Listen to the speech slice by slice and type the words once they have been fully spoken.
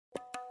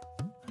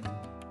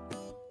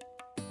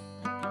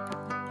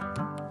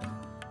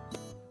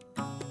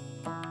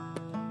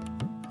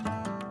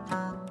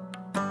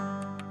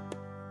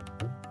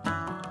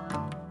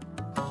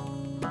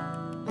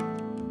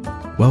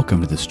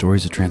Welcome to the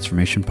Stories of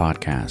Transformation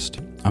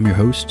podcast. I'm your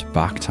host,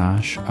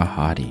 Bakhtash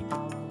Ahadi.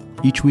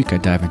 Each week I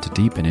dive into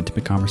deep and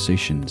intimate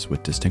conversations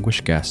with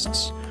distinguished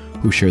guests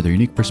who share their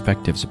unique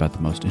perspectives about the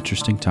most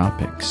interesting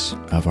topics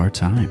of our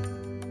time.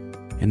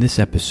 In this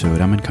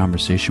episode, I'm in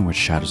conversation with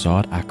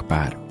Shaharzad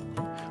Akbar,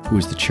 who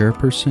is the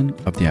chairperson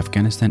of the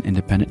Afghanistan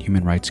Independent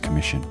Human Rights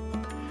Commission.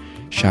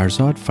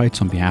 Shaharzad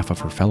fights on behalf of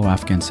her fellow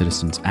Afghan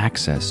citizens'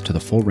 access to the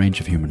full range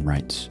of human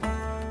rights.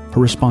 Her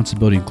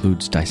responsibility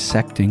includes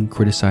dissecting,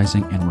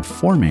 criticizing, and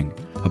reforming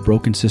a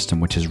broken system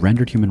which has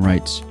rendered human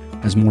rights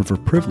as more of a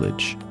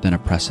privilege than a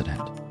precedent.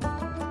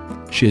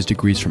 She has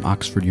degrees from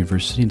Oxford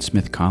University and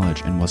Smith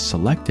College and was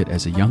selected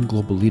as a young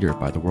global leader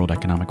by the World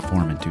Economic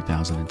Forum in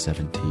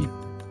 2017.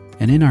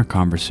 And in our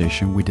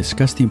conversation, we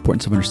discuss the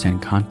importance of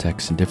understanding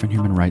context in different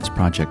human rights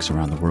projects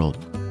around the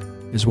world,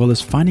 as well as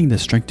finding the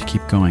strength to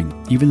keep going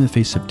even in the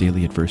face of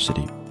daily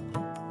adversity.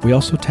 We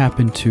also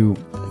tap into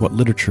what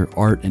literature,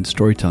 art, and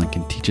storytelling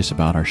can teach us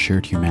about our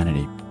shared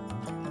humanity.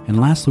 And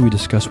lastly, we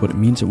discuss what it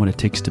means and what it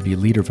takes to be a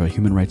leader of a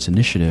human rights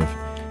initiative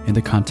in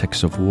the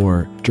context of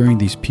war during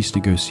these peace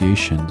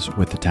negotiations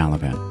with the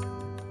Taliban.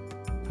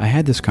 I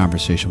had this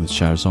conversation with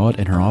Shaharzad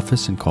in her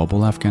office in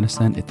Kabul,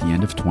 Afghanistan at the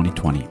end of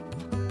 2020.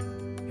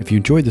 If you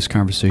enjoyed this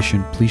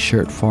conversation, please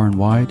share it far and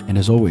wide, and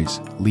as always,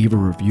 leave a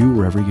review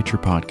wherever you get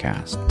your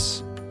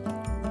podcasts.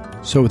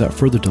 So without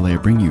further delay, I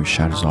bring you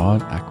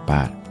Shaharzad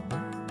Akbar.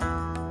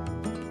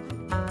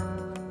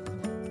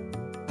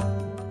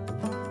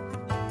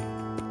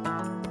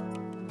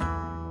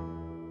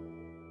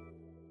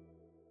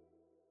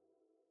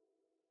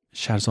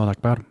 Shaharzad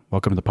Akbar,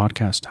 welcome to the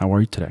podcast. How are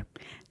you today?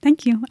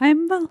 Thank you.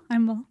 I'm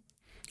well.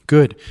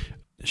 Good.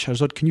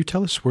 Shaharzad, can you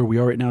tell us where we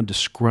are right now?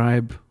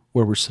 Describe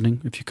where we're sitting,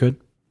 if you could.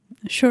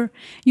 Sure.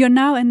 You're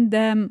now in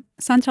the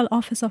Central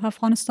Office of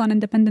Afghanistan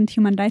Independent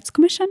Human Rights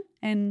Commission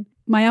in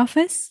my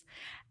office.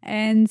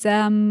 And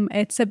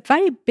it's a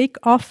very big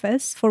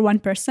office for one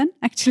person,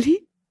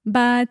 actually.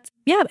 But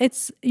yeah,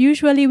 it's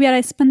usually where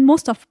I spend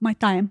most of my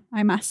time,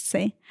 I must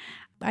say.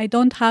 I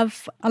don't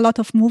have a lot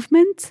of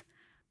movement,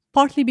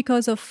 partly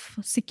because of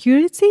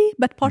security,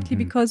 but partly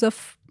because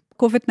of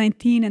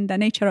COVID-19 and the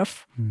nature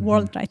of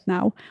world right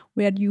now,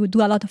 where you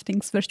do a lot of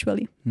things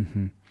virtually.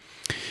 Mm-hmm.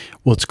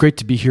 Well, it's great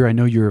to be here. I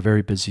know you're a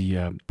very busy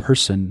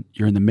person.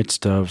 You're in the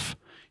midst of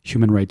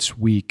Human Rights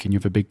Week, and you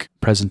have a big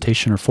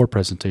presentation or 4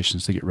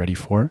 presentations to get ready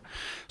for.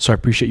 So I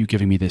appreciate you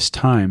giving me this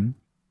time.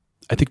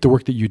 I think the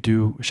work that you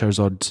do,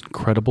 Shaharzad, is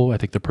incredible. I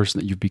think the person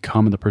that you've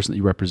become and the person that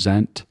you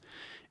represent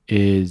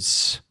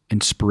is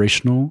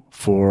inspirational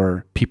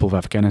for people of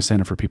Afghanistan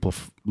and for people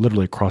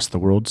literally across the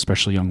world,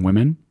 especially young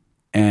women.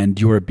 And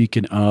you're a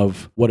beacon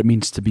of what it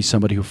means to be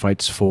somebody who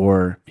fights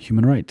for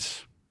human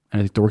rights. And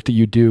I think the work that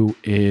you do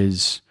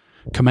is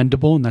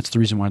commendable, and that's the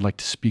reason why I'd like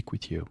to speak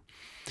with you.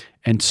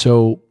 And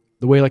so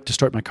the way I like to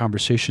start my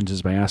conversations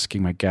is by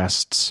asking my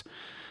guests,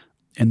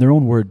 in their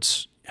own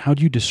words, how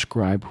do you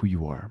describe who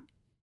you are?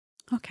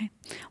 Okay.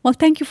 Well,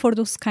 thank you for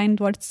those kind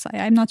words.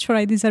 I'm not sure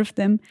I deserve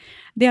them.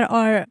 There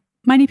are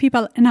many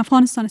people in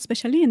Afghanistan,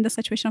 especially in the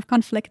situation of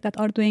conflict, that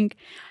are doing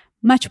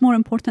much more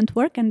important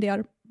work, and they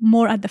are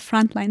more at the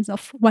front lines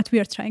of what we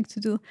are trying to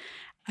do.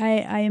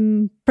 I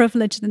am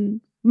privileged in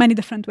many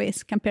different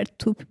ways compared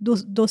to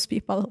those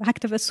people,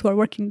 activists who are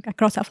working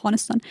across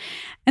Afghanistan.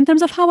 In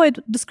terms of how I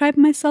describe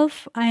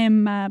myself, I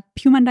am a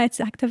human rights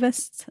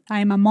activist. I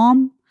am a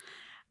mom.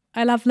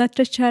 I love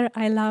literature.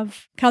 I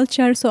love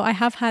culture. So I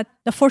have had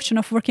the fortune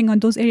of working on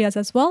those areas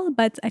as well,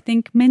 but I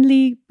think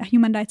mainly a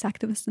human rights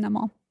activist and a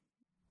mom.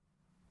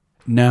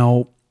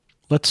 Now,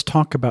 let's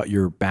talk about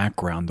your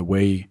background, the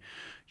way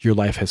your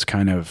life has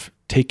kind of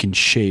taken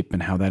shape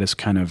and how that has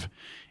kind of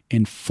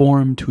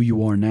informed who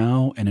you are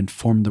now and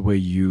informed the way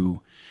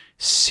you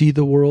see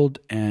the world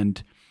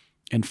and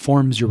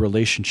informs your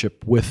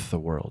relationship with the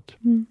world.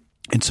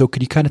 And so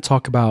could you kind of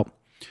talk about,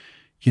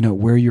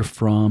 where you're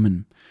from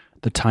and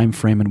the time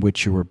frame in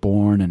which you were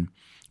born and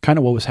kind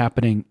of what was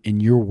happening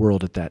in your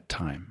world at that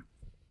time?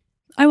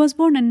 I was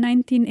born in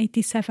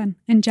 1987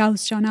 in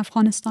Jawzjan,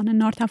 Afghanistan, in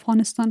North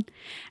Afghanistan.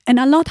 And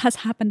a lot has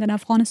happened in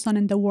Afghanistan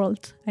and the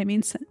world,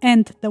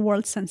 and the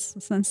world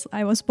since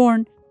I was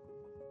born.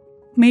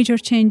 Major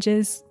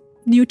changes,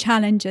 new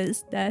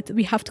challenges that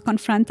we have to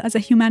confront as a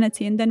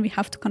humanity, and then we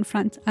have to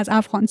confront as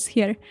Afghans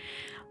here.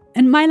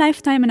 In my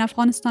lifetime in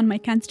Afghanistan, my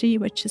country,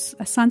 which is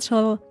a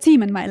central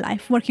theme in my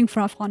life, working for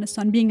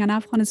Afghanistan, being an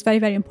Afghan is very,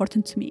 very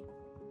important to me.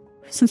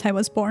 Since I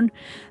was born,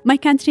 my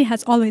country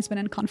has always been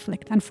in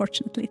conflict,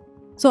 unfortunately.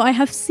 So I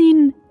have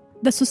seen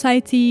the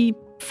society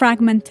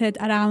fragmented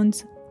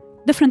around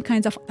different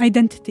kinds of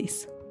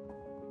identities.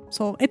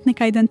 So ethnic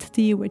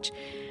identity, which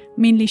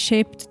mainly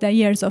shaped the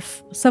years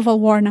of civil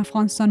war in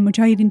Afghanistan,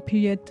 Mujahideen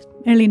period,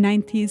 early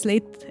 90s,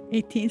 late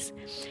 80s.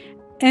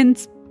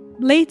 And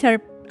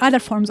later, other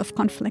forms of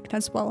conflict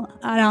as well,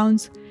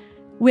 around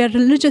where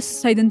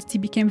religious identity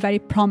became very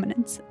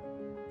prominent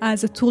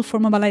as a tool for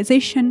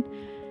mobilization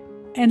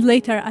and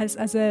later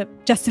as a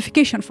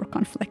justification for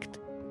conflict.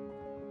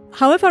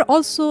 However,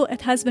 also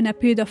it has been a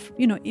period of,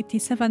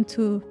 87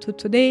 to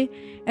today,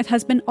 it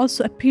has been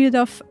also a period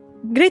of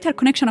greater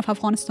connection of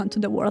Afghanistan to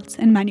the world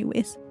in many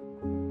ways.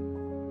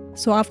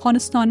 So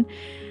Afghanistan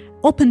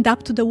opened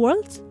up to the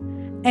world,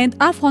 and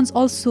Afghans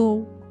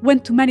also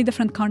went to many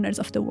different corners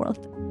of the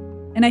world.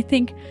 And I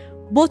think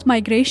both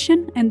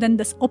migration and then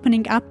this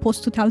opening up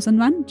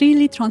post-2001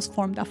 really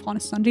transformed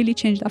Afghanistan, really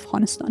changed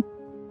Afghanistan.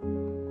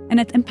 And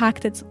it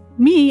impacted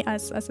me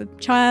as a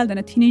child and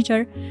a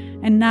teenager,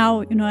 and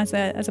now, as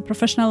a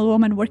professional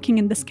woman working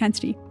in this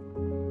country.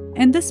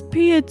 And this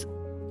period,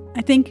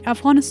 I think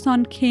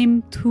Afghanistan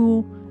came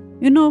to,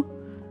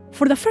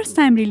 for the first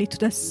time really to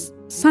this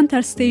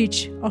center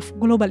stage of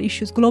global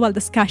issues, global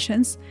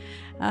discussions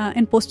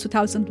in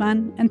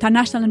post-2001.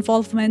 International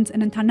involvement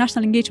and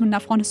international engagement in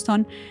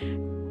Afghanistan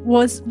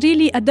was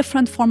really a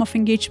different form of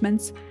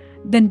engagement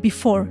than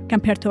before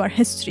compared to our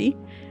history.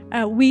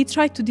 We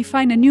tried to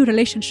define a new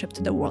relationship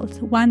to the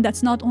world, one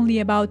that's not only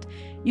about,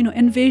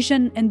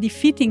 invasion and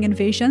defeating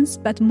invasions,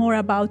 but more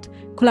about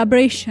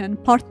collaboration,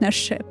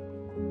 partnership.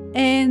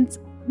 And,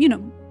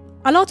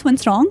 a lot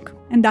went wrong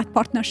in that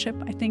partnership.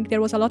 I think there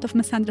was a lot of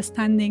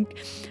misunderstanding,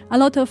 a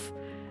lot of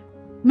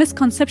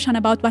misconception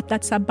about what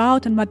that's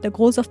about and what the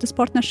goals of this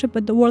partnership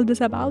with the world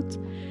is about.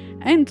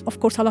 And, of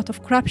course, a lot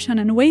of corruption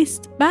and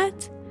waste,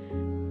 but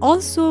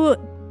also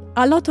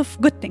a lot of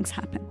good things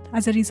happened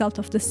as a result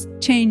of this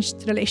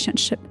changed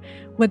relationship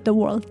with the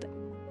world.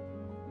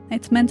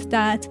 It meant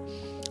that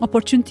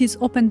opportunities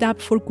opened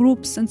up for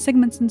groups and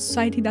segments in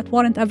society that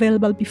weren't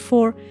available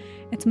before.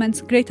 It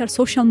meant greater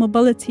social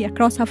mobility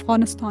across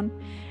Afghanistan.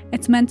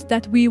 It meant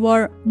that we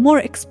were more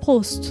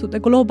exposed to the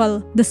global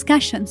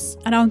discussions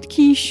around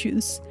key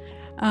issues,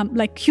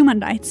 like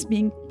human rights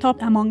being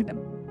top among them,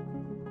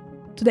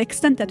 to the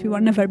extent that we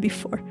were never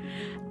before.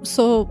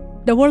 So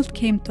the world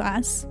came to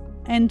us,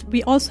 and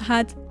we also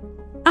had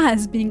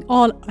us being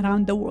all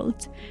around the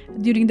world.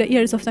 During the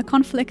years of the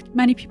conflict,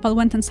 many people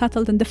went and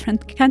settled in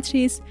different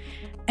countries,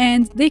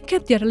 and they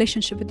kept their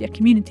relationship with their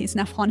communities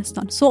in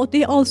Afghanistan. So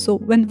they also,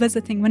 when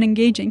visiting, when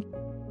engaging,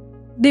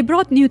 they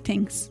brought new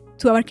things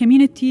to our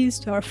communities,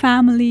 to our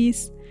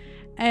families.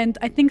 And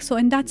I think so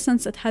in that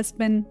sense, it has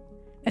been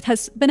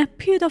a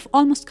period of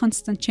almost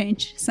constant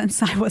change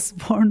since I was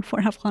born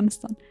for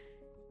Afghanistan.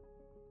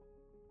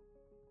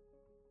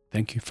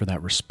 Thank you for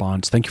that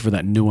response. Thank you for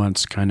that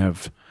nuanced kind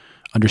of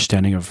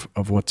understanding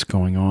of what's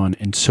going on.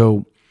 And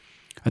so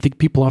I think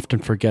people often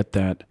forget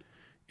that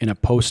in a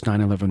post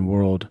 9/11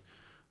 world,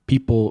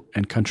 people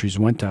and countries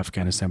went to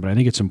Afghanistan, but I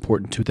think it's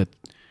important too that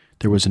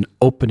there was an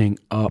opening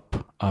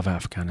up of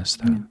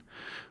Afghanistan,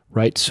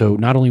 right? So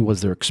not only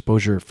was there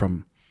exposure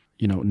from,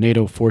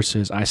 NATO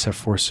forces, ISAF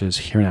forces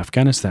here in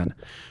Afghanistan,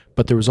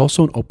 but there was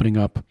also an opening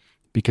up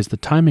because the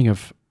timing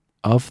of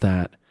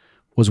that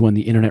was when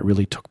the internet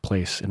really took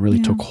place and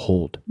really took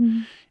hold.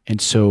 Mm-hmm. And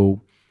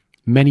so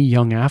many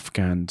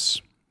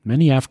Afghans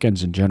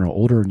in general,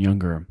 older and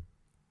younger,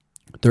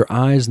 their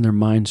eyes and their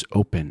minds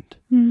opened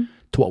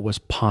to what was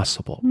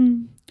possible.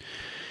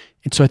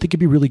 And so I think it'd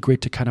be really great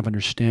to kind of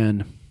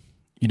understand,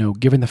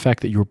 given the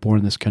fact that you were born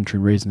in this country,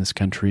 raised in this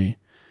country,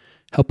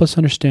 help us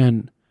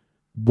understand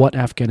what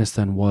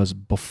Afghanistan was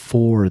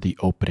before the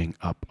opening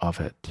up of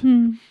it.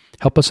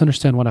 Help us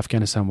understand what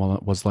Afghanistan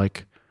was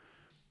like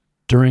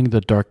during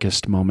the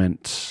darkest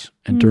moments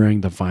and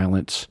during the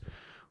violence.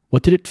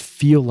 What did it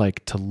feel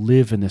like to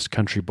live in this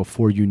country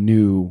before you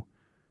knew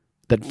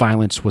that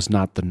violence was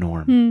not the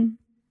norm?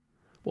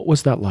 What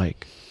was that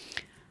like?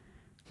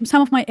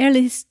 Some of my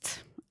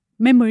earliest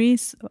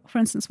memories, for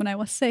instance, when I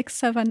was 6,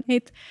 7,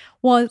 8,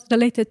 was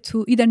related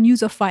to either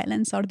news of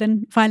violence or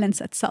then violence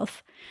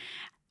itself.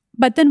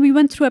 But then we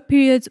went through a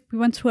period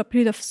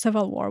of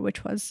civil war,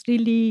 which was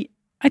really,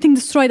 I think,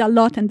 destroyed a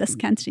lot in this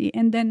country,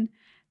 and then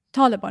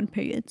Taliban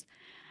period.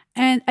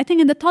 And I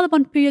think in the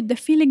Taliban period, the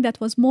feeling that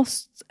was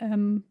most,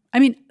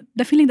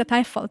 the feeling that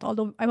I felt,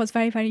 although I was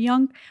very, very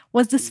young,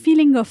 was this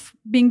feeling of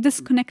being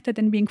disconnected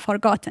and being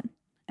forgotten.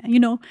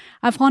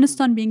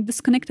 Afghanistan being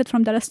disconnected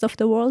from the rest of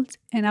the world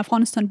and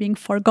Afghanistan being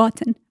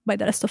forgotten by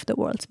the rest of the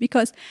world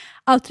because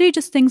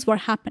outrageous things were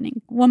happening.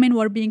 Women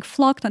were being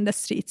flogged on the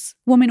streets.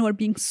 Women were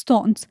being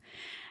stoned.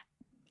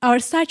 Our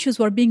statues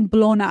were being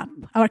blown up.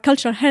 Our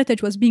cultural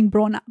heritage was being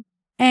blown up.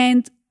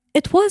 And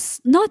it was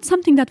not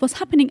something that was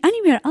happening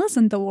anywhere else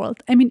in the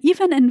world. I mean,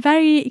 even in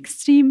very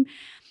extreme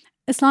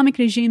Islamic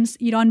regimes,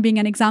 Iran being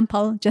an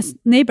example, just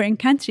neighboring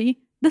country,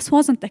 this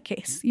wasn't the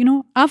case.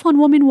 Afghan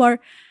women were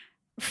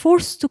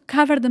forced to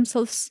cover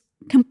themselves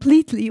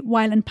completely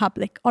while in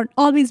public or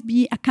always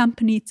be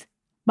accompanied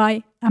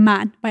by a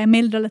man, by a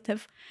male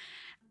relative.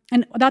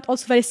 And that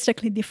also very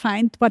strictly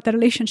defined what the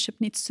relationship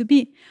needs to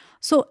be.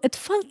 So it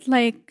felt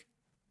like,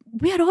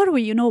 where are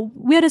we?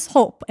 Where is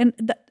hope?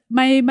 And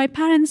my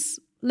parents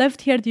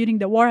lived here during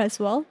the war as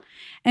well.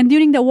 And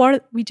during the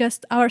war,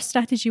 our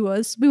strategy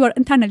was, we were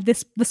internally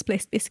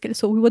displaced basically.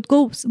 So we would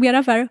go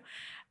wherever.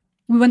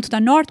 We went to the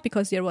north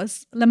because there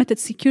was limited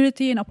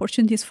security and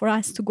opportunities for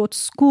us to go to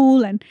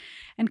school and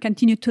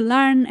continue to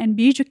learn and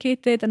be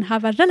educated and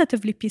have a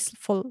relatively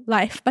peaceful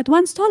life. But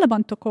once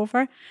Taliban took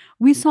over,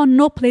 we saw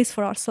no place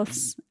for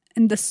ourselves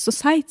in this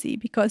society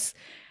because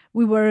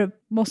we were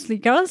mostly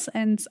girls,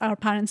 and our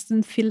parents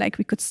didn't feel like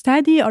we could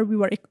study or we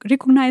were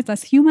recognized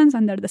as humans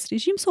under this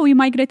regime. So we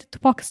migrated to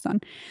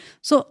Pakistan.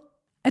 So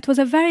it was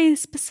a very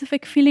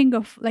specific feeling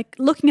of like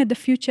looking at the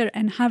future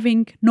and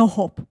having no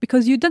hope,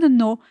 because you didn't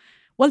know,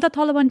 will the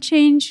Taliban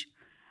change?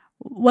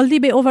 Will they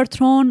be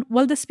overthrown?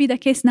 Will this be the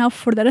case now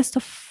for the rest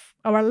of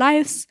our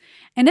lives?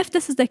 And if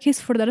this is the case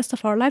for the rest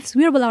of our lives,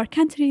 where will our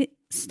country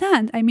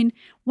stand? I mean,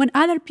 when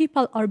other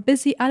people are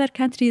busy, other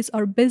countries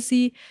are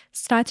busy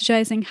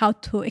strategizing how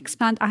to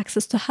expand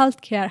access to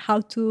healthcare,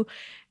 how to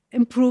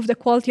improve the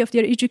quality of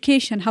their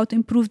education, how to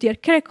improve their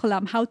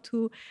curriculum, how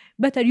to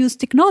better use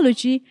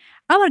technology,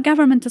 our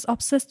government is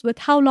obsessed with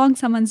how long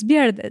someone's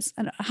beard is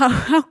and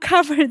how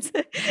covered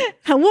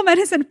a woman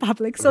is in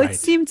public. So Right.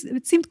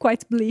 it seemed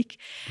quite bleak.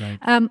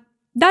 Right.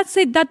 That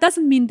said, that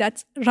doesn't mean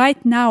that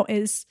right now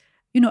is,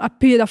 a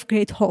period of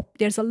great hope.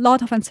 There's a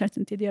lot of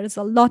uncertainty. There is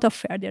a lot of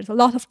fear. There's a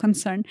lot of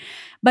concern.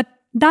 But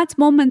that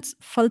moment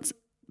felt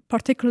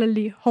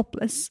particularly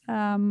hopeless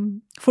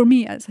for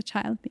me as a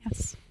child,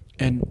 yes.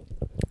 And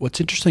what's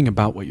interesting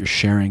about what you're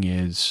sharing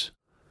is,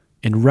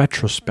 in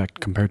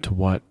retrospect, compared to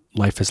what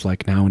life is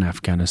like now in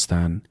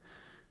Afghanistan,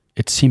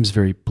 it seems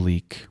very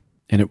bleak.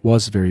 And it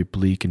was very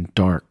bleak and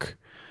dark.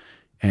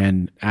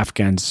 And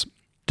Afghans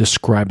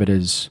describe it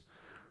as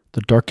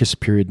the darkest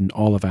period in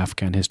all of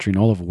Afghan history and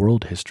all of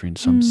world history in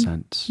some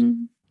sense.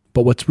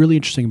 But what's really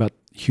interesting about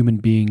human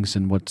beings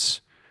and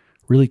what's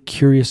really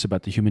curious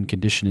about the human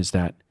condition is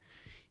that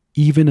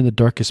even in the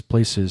darkest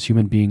places,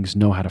 human beings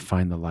know how to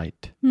find the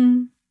light.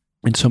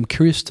 And so I'm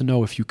curious to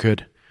know if you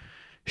could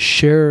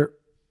share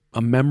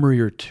a memory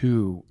or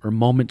two or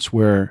moments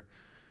where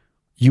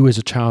you as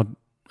a child,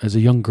 as a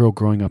young girl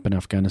growing up in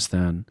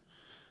Afghanistan,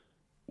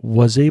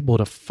 was able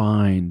to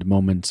find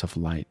moments of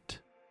light.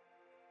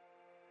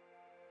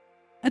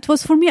 It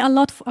was for me a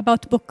lot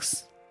about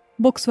books.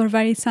 Books were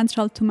very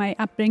central to my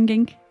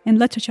upbringing, and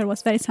literature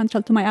was very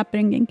central to my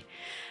upbringing.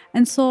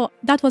 And so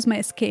that was my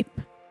escape.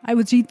 I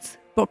would read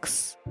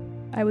books.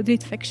 I would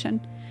read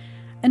fiction.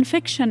 In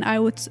fiction, I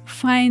would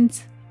find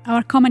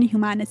our common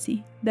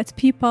humanity, that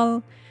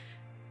people,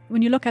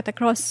 when you look at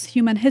across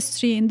human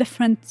history in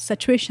different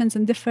situations,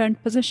 in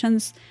different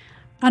positions,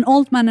 an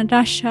old man in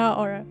Russia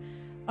or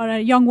a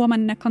young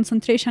woman in a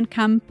concentration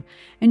camp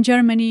in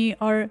Germany,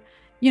 or,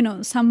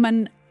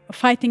 someone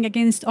fighting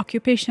against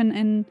occupation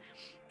in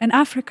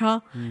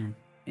Africa,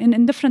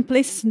 in different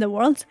places in the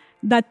world,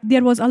 that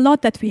there was a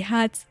lot that we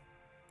had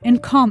in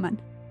common.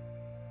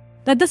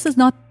 That this is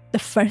not the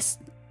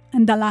first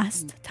and the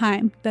last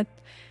time that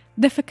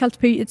difficult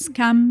periods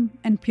come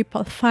and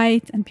people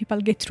fight and people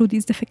get through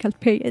these difficult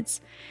periods.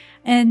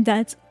 And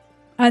that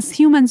as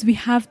humans, we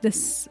have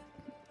this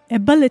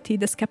ability,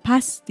 this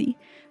capacity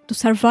to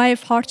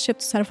survive hardship,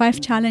 to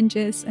survive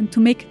challenges, and to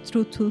make it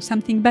through to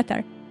something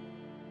better.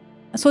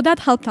 So that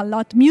helped a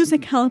lot.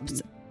 Music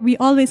helped. We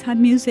always had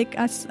music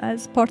as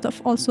part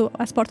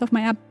of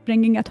my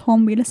upbringing at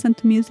home. We listened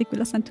to music. We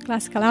listened to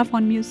classical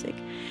Afghan music.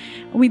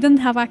 We didn't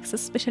have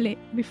access, especially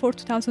before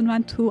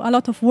 2001, to a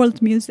lot of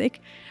world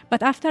music.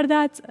 But after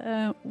that,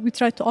 we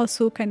tried to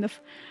also kind of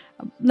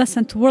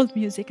listen to world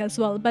music as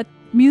well. But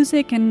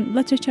music and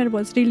literature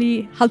was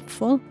really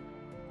helpful.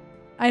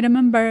 I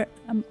remember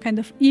kind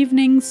of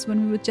evenings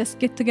when we would just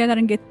get together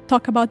and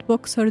talk about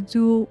books or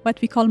do what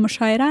we call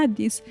mushairat,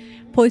 these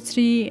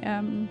poetry.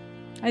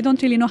 I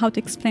don't really know how to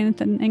explain it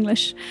in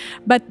English,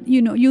 but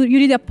you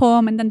read a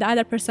poem and then the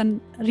other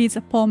person reads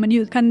a poem, and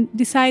you can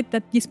decide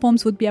that these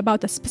poems would be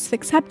about a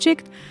specific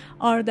subject,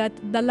 or that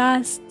the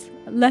last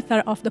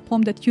letter of the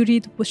poem that you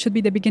read should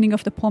be the beginning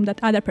of the poem that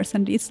other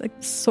person reads, like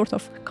sort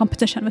of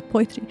competition with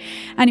poetry.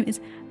 Anyways,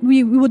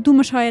 we would do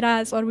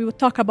mushairas, or we would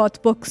talk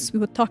about books, we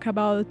would talk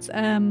about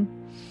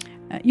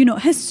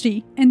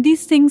history, and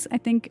these things I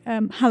think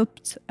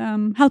helped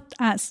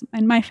us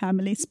and my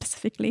family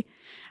specifically.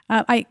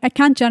 I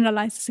can't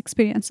generalize this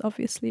experience,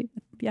 obviously,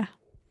 but yeah.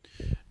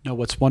 No,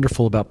 what's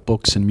wonderful about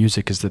books and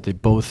music is that they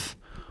both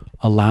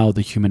allow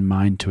the human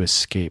mind to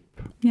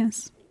escape.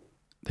 Yes.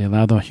 They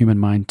allow the human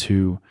mind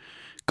to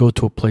go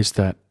to a place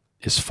that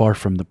is far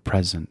from the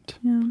present.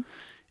 Yeah.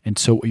 And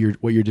so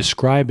what you're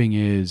describing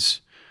is,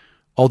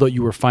 although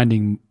you were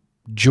finding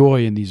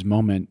joy in these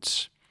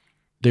moments,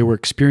 they were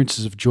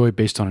experiences of joy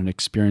based on an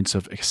experience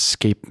of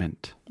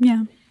escapement.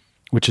 Yeah.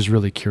 Which is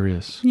really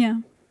curious. Yeah.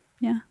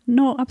 Yeah.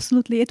 No,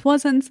 absolutely. It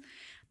wasn't,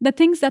 the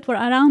things that were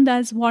around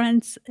us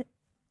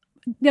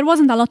there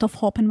wasn't a lot of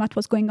hope in what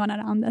was going on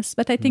around us.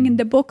 But I think in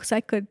the books,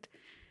 I could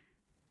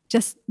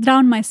just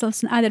drown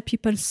myself in other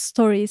people's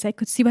stories. I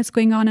could see what's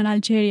going on in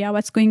Algeria,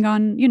 what's going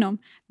on,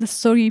 the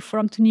story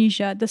from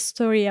Tunisia, the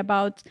story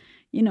about,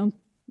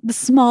 the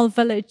small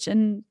village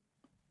in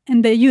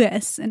the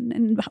US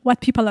and what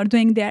people are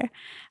doing there.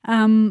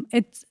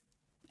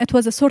 It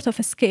was a sort of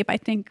escape. I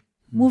think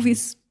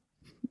movies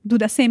do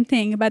the same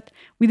thing, but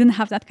we didn't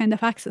have that kind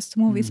of access to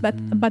movies,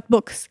 but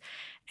books.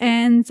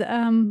 And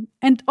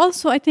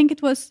also I think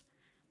it was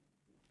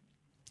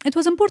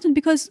important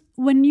because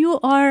when you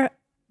are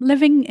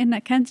living in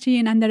a country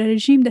and under a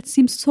regime that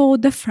seems so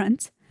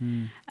different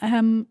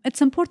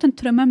It's important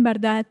to remember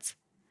that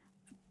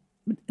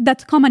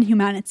common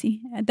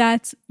humanity,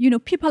 that,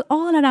 people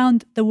all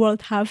around the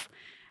world have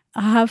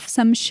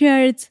some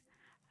shared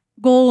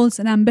goals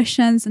and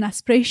ambitions and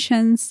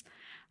aspirations,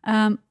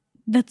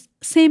 that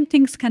same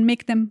things can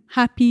make them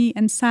happy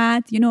and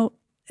sad,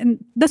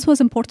 and this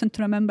was important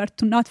to remember,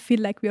 to not feel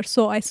like we are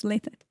so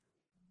isolated.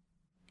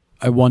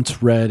 I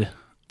once read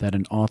that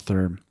an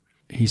author,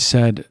 he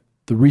said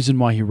the reason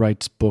why he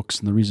writes books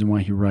and the reason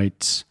why he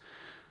writes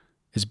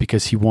is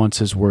because he wants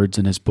his words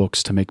and his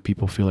books to make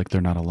people feel like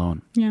they're not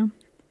alone. Yeah.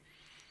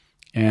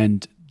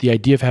 And the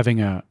idea of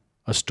having a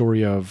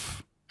story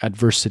of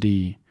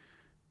adversity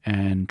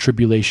and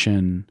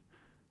tribulation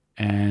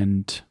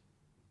and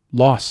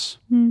loss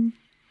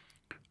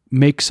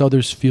makes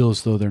others feel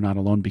as though they're not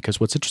alone. Because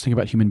what's interesting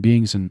about human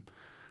beings and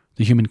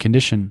the human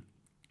condition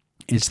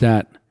is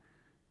that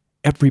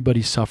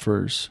everybody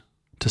suffers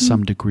to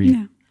some degree.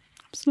 Yeah,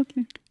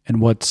 absolutely.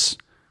 And what's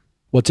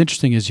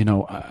interesting is,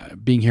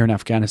 being here in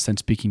Afghanistan,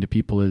 speaking to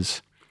people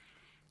is,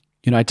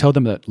 I tell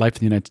them that life in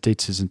the United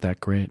States isn't that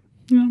great.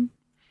 Yeah.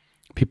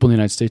 People in the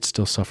United States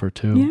still suffer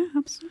too. Yeah,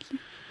 absolutely.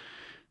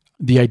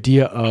 The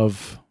idea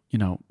of,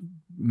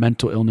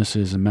 mental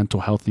illnesses and mental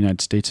health in the United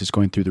States is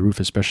going through the roof,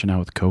 especially now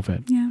with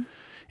COVID. Yeah.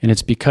 And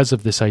it's because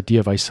of this idea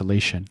of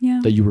isolation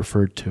that you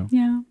referred to.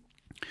 Yeah.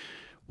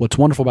 What's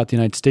wonderful about the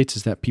United States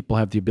is that people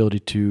have the ability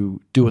to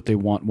do what they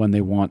want, when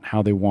they want,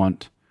 how they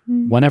want,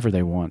 whenever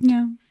they want.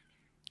 Yeah.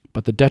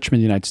 But the detriment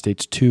of the United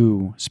States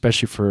too,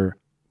 especially for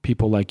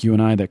people like you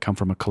and I that come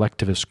from a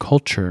collectivist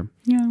culture,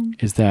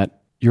 is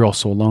that you're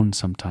also alone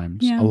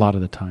sometimes, a lot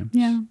of the times.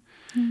 Yeah.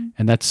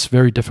 And that's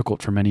very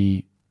difficult for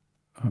many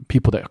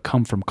people that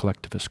come from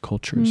collectivist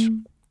cultures.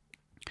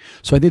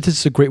 So I think this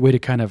is a great way to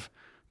kind of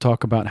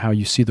talk about how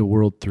you see the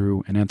world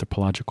through an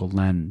anthropological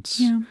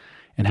lens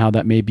and how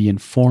that maybe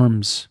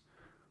informs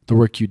the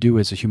work you do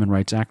as a human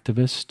rights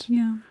activist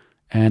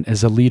and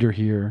as a leader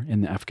here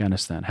in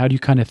Afghanistan. How do you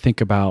kind of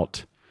think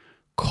about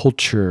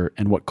culture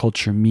and what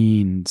culture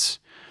means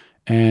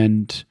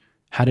and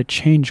how to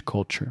change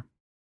culture?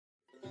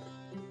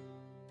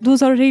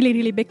 Those are really,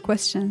 really big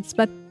questions,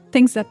 but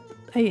things that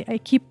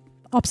I keep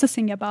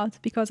obsessing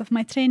about because of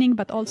my training,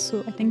 but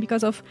also I think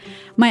because of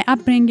my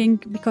upbringing,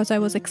 because I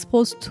was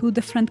exposed to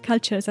different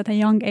cultures at a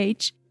young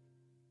age.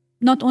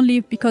 Not only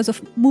because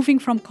of moving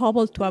from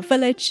Kabul to a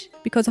village,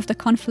 because of the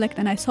conflict,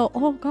 and I saw,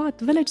 oh God,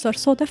 villages are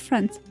so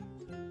different.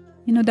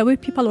 The way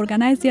people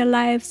organize their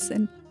lives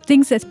and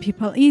things that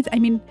people eat. I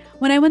mean,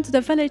 when I went to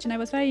the village and I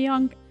was very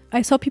young,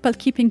 I saw people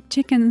keeping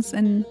chickens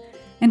and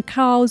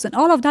cows, and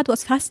all of that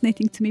was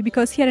fascinating to me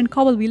because here in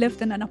Kabul we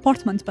lived in an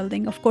apartment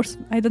building. Of course,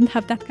 I didn't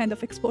have that kind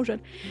of exposure.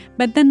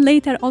 But then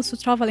later also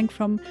traveling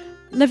from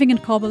living in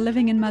Kabul,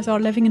 living in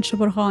Mazar, living in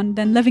Shuburghan,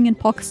 then living in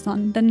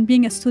Pakistan, then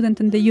being a student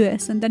in the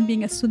US, and then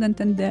being a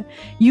student in the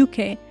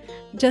UK,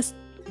 just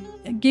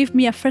gave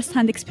me a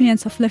first-hand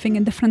experience of living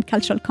in different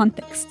cultural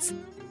contexts,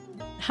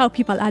 how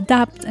people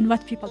adapt and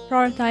what people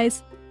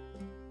prioritize.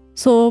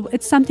 So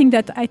it's something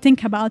that I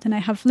think about and I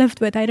have lived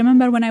with. I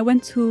remember when I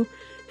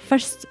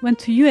first went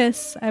to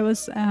US, I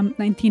was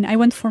 19. I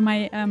went for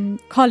my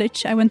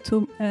college. I went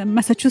to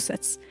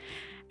Massachusetts.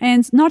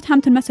 And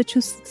Northampton,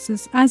 Massachusetts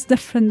is as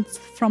different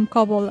from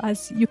Kabul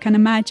as you can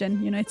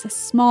imagine. It's a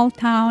small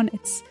town.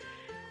 It's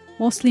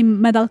mostly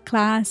middle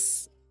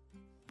class.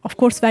 Of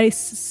course, very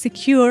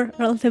secure,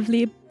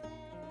 relatively.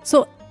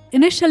 So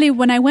initially,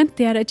 when I went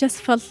there, I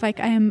just felt like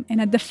I am in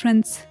a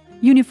different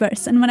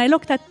universe. And when I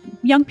looked at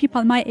young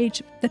people my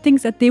age, the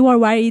things that they were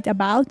worried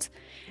about,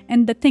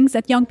 and the things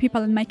that young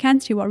people in my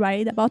country were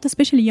worried about,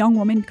 especially young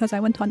women, because I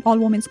went to an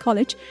all-women's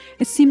college,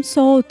 it seemed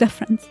so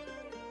different.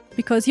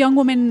 Because young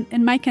women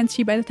in my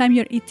country, by the time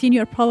you're 18,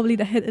 you're probably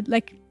the head,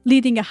 like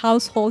leading a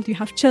household, you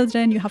have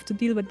children, you have to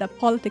deal with the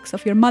politics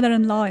of your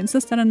mother-in-law and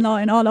sister-in-law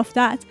and all of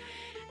that.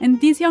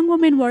 And these young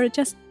women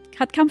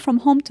had come from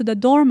home to the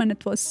dorm, and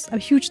it was a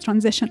huge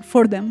transition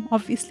for them,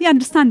 obviously,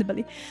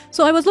 understandably.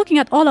 So I was looking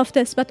at all of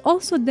this, but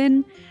also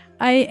then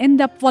I end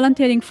up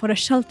volunteering for a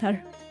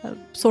shelter,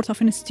 sort of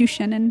an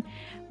institution, and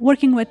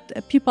working with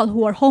people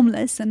who are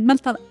homeless and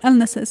mental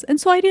illnesses. And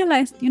so I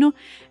realized,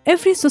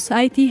 every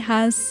society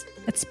has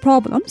its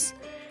problems.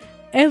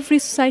 Every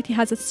society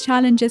has its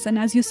challenges. And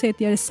as you said,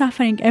 there is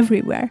suffering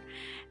everywhere.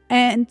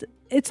 And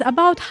it's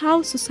about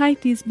how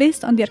societies,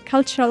 based on their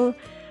cultural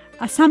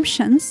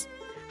assumptions,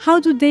 how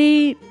do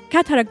they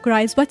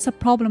categorize what's a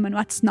problem and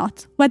what's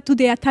not? What do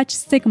they attach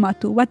stigma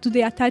to? What do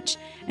they attach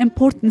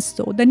importance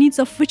to? The needs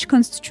of which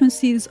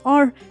constituencies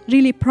are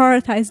really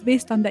prioritized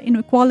based on the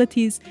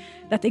inequalities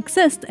that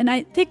exist? And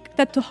I take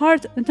that to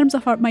heart in terms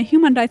of my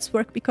human rights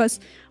work because,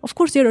 of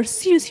course, there are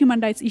serious human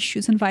rights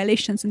issues and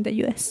violations in the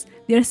US.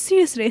 There is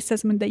serious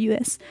racism in the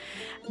US.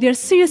 There is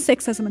serious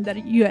sexism in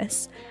the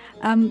US.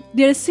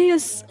 There is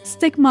serious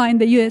stigma in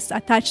the US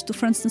attached to,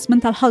 for instance,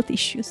 mental health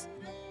issues.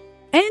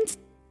 And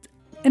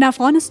in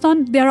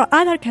Afghanistan, there are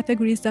other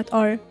categories that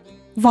are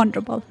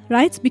vulnerable,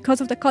 right?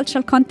 Because of the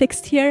cultural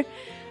context here,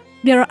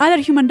 there are other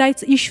human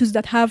rights issues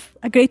that have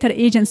a greater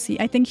agency.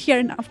 I think here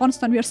in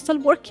Afghanistan, we are still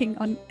working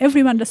on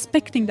everyone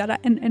respecting the right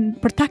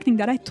and protecting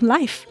the right to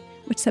life,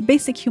 which is a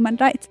basic human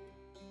right.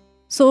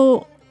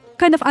 So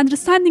kind of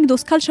understanding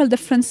those cultural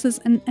differences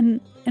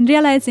and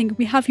realizing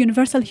we have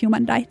universal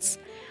human rights.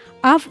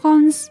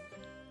 Afghans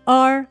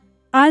are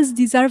as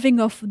deserving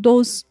of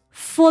those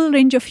full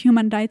range of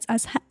human rights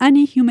as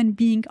any human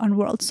being on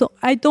world. So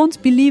I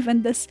don't believe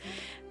in this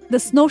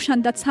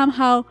notion that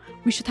somehow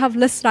we should have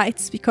less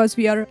rights because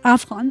we are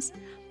Afghans,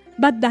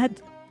 but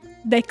that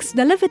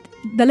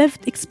the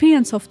lived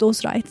experience of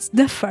those rights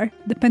differ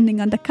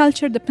depending on the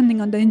culture, depending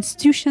on the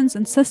institutions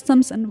and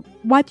systems and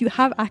what you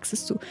have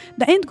access to.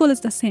 The end goal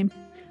is the same.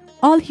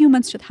 All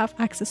humans should have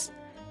access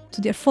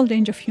to their full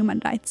range of human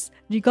rights,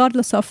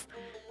 regardless of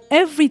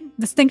every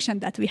distinction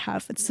that we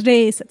have. It's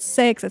race, it's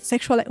sex, it's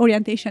sexual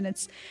orientation,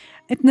 it's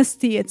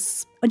ethnicity,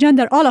 it's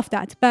gender, all of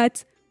that.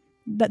 But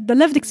the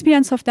lived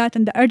experience of that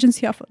and the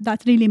urgency of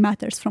that really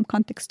matters from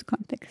context to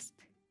context.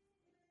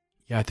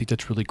 Yeah, I think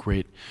that's really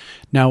great.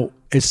 Now,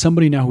 as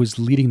somebody now who is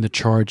leading the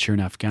charge here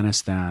in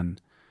Afghanistan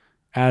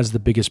as the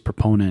biggest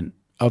proponent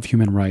of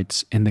human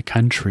rights in the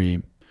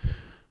country,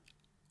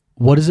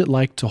 what is it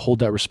like to hold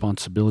that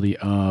responsibility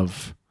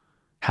of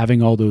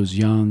having all those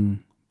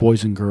young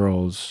boys and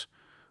girls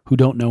who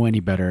don't know any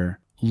better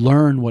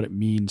learn what it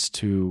means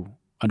to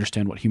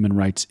understand what human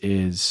rights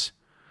is?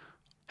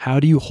 How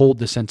do you hold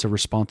the sense of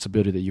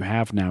responsibility that you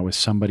have now as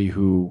somebody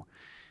who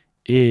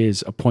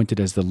is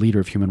appointed as the leader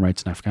of human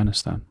rights in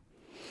Afghanistan?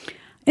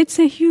 It's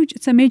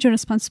a major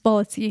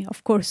responsibility,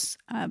 of course.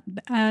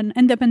 An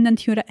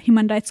independent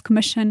human rights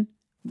commission.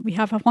 We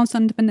have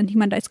Afghanistan Independent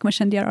Human Rights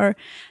Commission. There are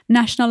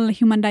national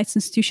human rights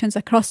institutions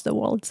across the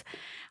world.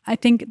 I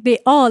think they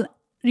all,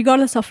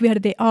 regardless of where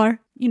they are,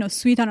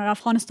 Sweden or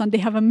Afghanistan, they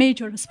have a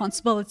major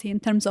responsibility in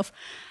terms of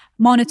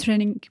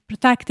monitoring,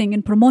 protecting,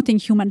 and promoting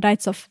human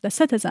rights of the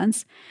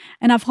citizens.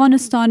 In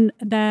Afghanistan,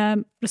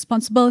 the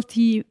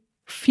responsibility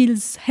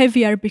feels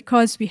heavier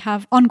because we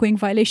have ongoing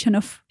violation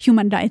of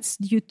human rights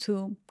due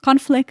to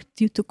conflict,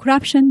 due to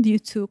corruption, due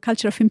to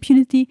culture of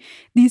impunity.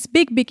 These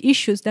big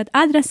issues that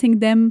addressing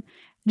them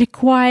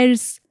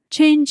requires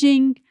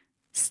changing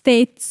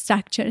state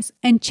structures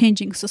and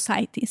changing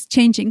societies,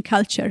 changing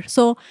culture.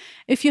 So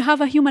if you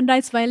have a human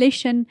rights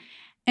violation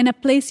in a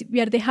place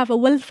where they have a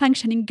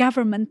well-functioning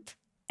government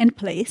in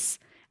place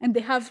and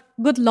they have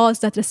good laws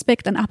that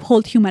respect and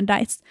uphold human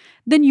rights,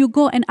 then you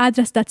go and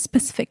address that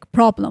specific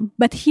problem.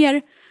 But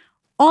here,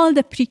 all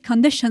the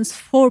preconditions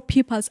for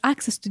people's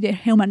access to their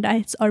human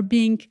rights are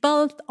being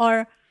built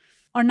or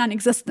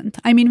non-existent.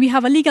 I mean, we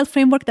have a legal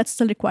framework that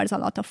still requires a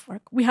lot of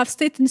work. We have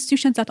state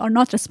institutions that are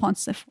not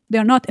responsive. They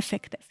are not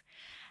effective.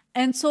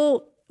 And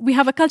so we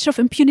have a culture of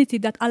impunity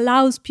that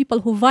allows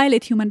people who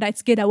violate human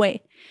rights get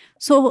away.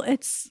 So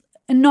it's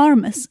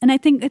enormous. And I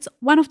think it's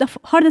one of the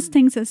hardest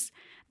things is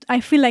I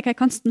feel like I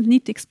constantly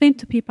need to explain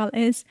to people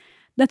is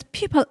that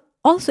people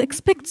also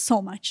expect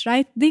so much,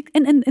 right?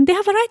 And they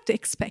have a right to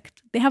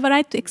expect. They have a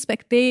right to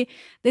expect. They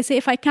say,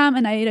 if I come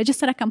and I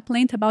register a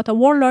complaint about a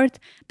warlord,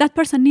 that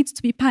person needs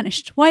to be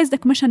punished. Why is the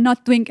commission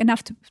not doing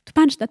enough to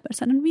punish that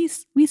person? And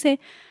we say,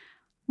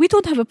 we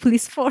don't have a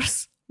police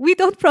force. We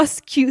don't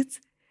prosecute.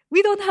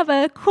 We don't have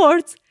a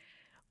court.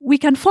 We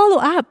can follow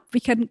up. We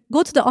can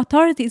go to the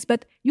authorities,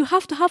 but you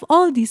have to have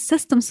all these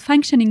systems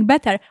functioning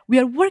better. We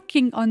are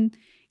working on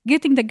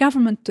getting the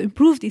government to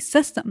improve these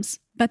systems,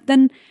 but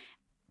then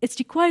it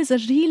requires a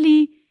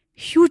really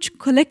huge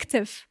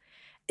collective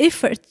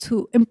effort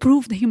to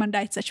improve the human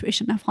rights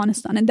situation in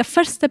Afghanistan. And the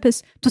first step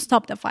is to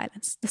stop the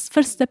violence. The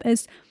first step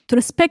is to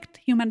respect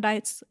human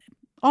rights,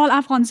 all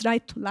Afghans'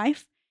 right to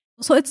life.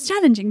 So it's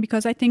challenging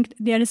because I think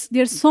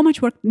there's so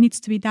much work needs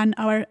to be done.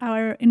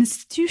 Our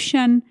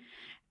institution,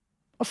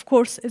 of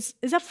course, is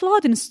a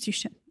flawed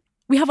institution.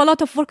 We have a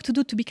lot of work to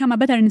do to become a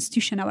better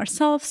institution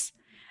ourselves.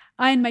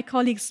 I and my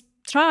colleagues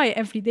try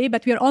every day,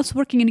 but we are also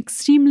working in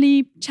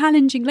extremely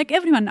challenging, like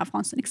everyone in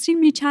Afghanistan,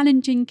 extremely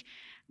challenging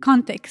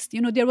context.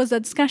 There was a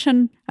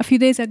discussion a few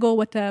days ago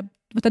with a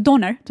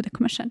donor to the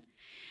commission,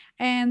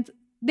 and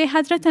they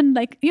had written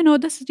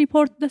this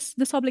report,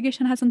 this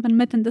obligation hasn't been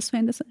met in this way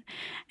and this.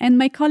 And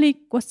my colleague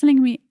was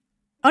telling me,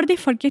 are they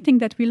forgetting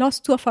that we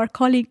lost 2 of our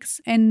colleagues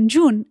in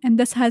June, and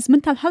this has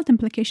mental health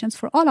implications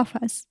for all of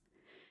us?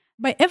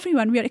 By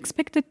everyone, we are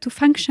expected to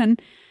function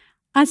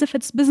as if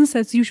it's business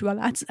as usual,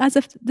 as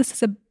if this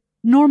is a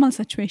normal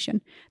situation.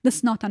 This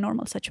is not a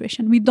normal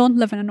situation. We don't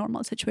live in a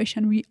normal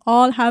situation. We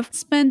all have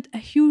spent a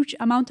huge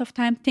amount of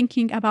time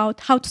thinking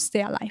about how to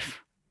stay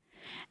alive.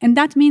 And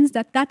that means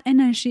that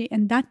energy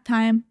and that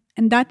time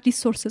and that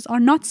resources are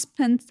not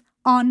spent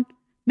on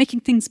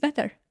making things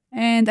better.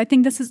 And I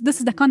think this is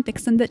the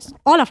context, and that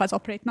all of us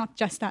operate, not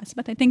just us.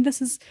 But I think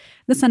this is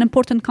an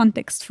important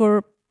context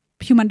for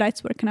human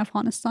rights work in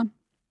Afghanistan.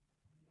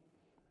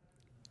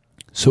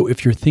 So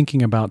if you're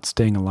thinking about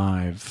staying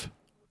alive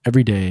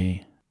every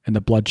day, and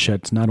the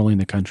bloodsheds not only in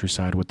the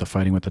countryside with the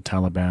fighting with the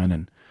Taliban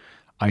and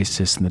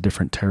ISIS and the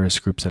different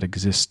terrorist groups that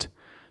exist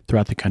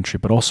throughout the country,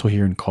 but also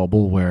here in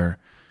Kabul, where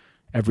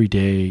every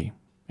day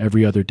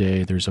every other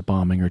day there's a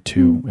bombing or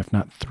two, if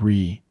not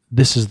three.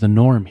 This is the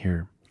norm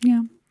here.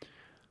 Yeah.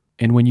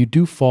 And when you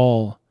do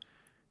fall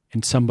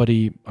and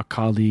somebody, a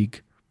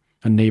colleague,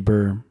 a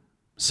neighbor,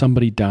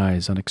 somebody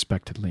dies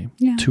unexpectedly,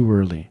 too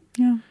early,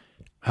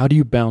 how do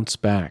you bounce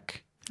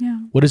back? Yeah.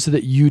 What is it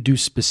that you do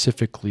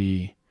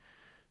specifically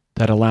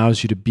that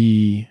allows you to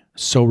be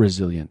so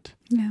resilient?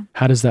 Yeah.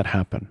 How does that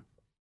happen?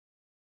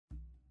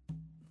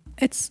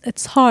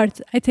 It's hard.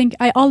 I think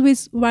I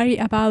always worry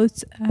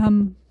about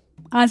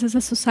us as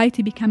a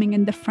society becoming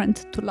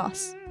indifferent to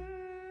loss.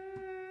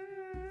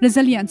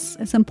 Resilience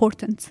is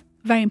important,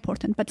 very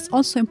important, but it's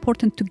also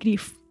important to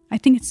grieve. I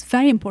think it's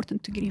very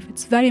important to grieve.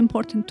 It's very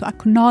important to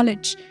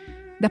acknowledge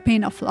the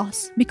pain of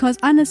loss, because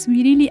unless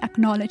we really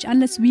acknowledge,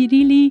 unless we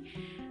really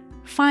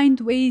find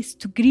ways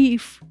to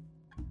grieve,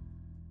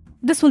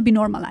 this will be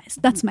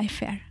normalized. That's my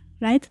fear,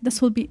 right?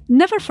 This will be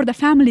never for the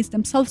families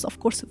themselves, of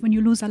course, when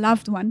you lose a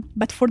loved one,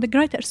 but for the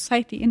greater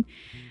society. And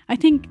I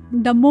think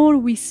the more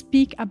we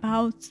speak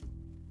about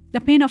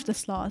the pain of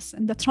this loss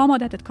and the trauma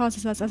that it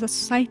causes us as a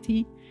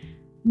society,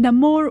 the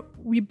more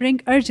we bring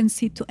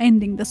urgency to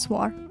ending this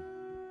war.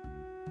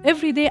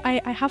 Every day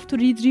I have to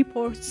read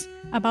reports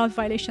about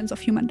violations of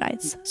human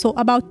rights, so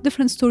about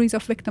different stories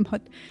of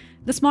victimhood.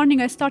 This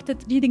morning I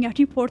started reading a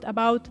report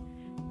about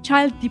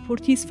child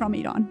deportees from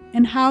Iran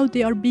and how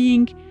they are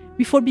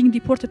before being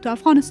deported to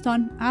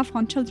Afghanistan,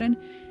 Afghan children,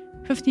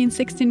 15,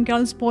 16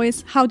 girls,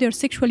 boys, how they are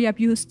sexually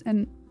abused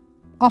and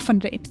often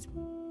raped.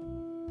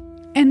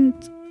 And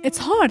it's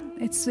hard.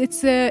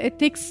 It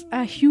takes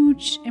a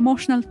huge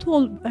emotional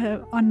toll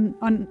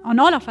on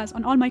all of us,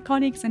 on all my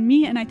colleagues and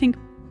me, and I think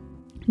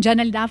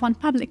generally the Afghan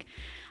public.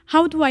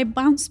 How do I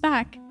bounce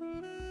back?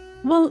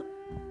 Well,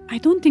 I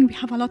don't think we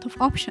have a lot of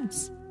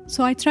options.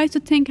 So I try to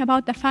think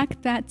about the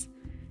fact that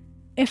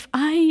if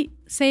I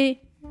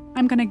say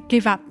I'm going to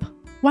give up,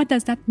 what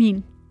does that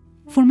mean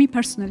for me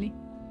personally?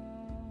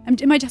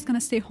 Am I just going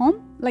to stay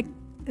home? Like,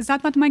 is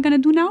that what am I going to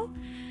do now?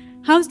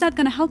 How is that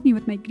going to help me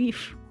with my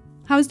grief?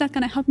 How is that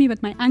going to help me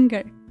with my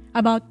anger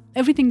about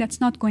everything that's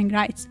not going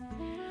right?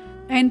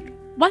 And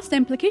what's the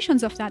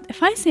implications of that?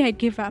 If I say I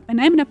give up and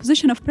I'm in a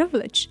position of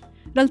privilege,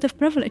 relative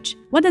privilege,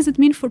 what does it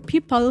mean for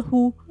people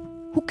who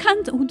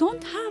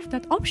don't have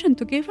that option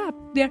to give up?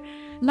 Their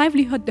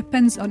livelihood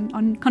depends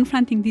on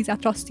confronting these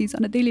atrocities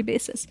on a daily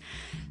basis.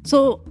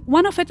 So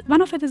one of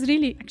it is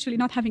really actually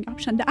not having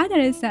option. The other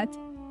is that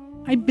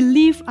I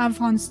believe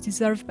Afghans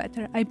deserve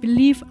better. I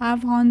believe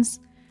Afghans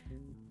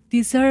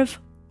deserve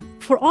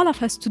for all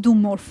of us to do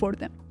more for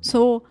them.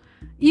 So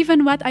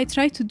even what I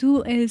try to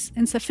do is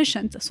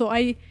insufficient. So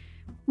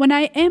when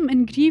I am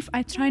in grief,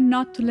 I try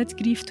not to let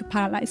grief to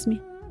paralyze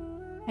me.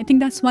 I think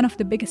that's one of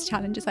the biggest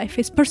challenges I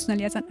face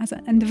personally as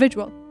an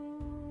individual,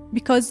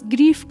 because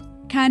grief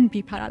can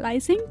be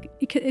paralyzing.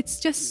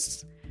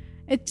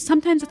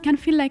 Sometimes it can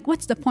feel like,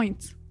 what's the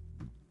point?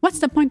 What's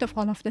the point of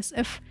all of this?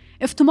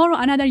 If tomorrow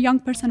another young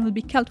person will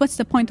be killed, what's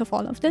the point of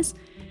all of this?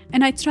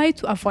 And I try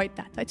to avoid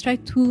that. I try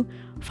to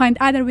find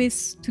other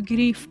ways to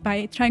grieve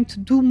by trying to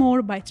do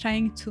more, by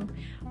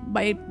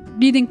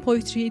reading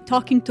poetry,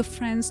 talking to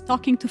friends,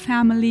 talking to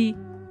family.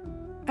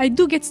 I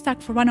do get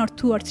stuck for 1 or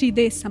 2 or 3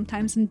 days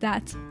sometimes in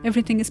that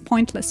everything is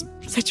pointless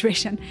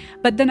situation.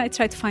 But then I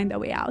try to find a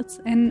way out.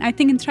 And I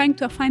think in trying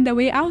to find a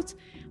way out,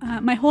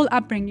 my whole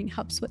upbringing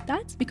helps with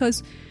that,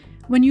 because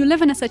when you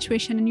live in a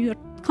situation and you're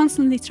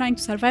constantly trying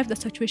to survive the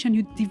situation,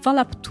 you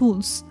develop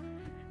tools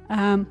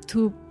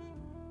to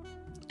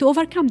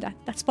overcome that.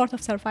 That's part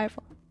of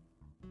survival.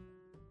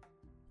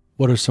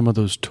 What are some of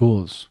those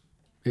tools?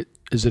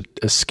 Is it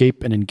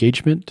escape and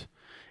engagement?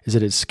 Is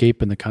it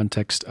escape in the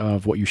context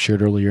of what you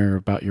shared earlier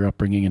about your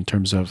upbringing in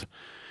terms of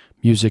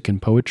music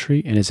and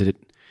poetry? And is it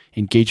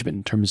engagement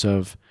in terms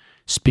of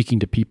speaking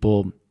to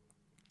people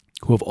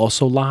who have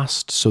also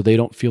lost so they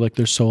don't feel like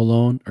they're so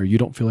alone, or you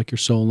don't feel like you're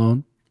so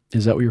alone?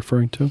 Is that what you're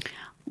referring to?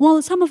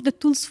 Well, some of the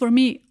tools for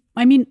me,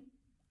 I mean,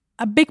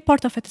 a big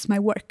part of it is my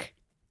work.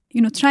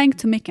 Trying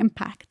to make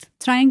impact,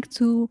 trying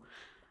to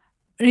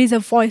raise a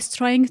voice,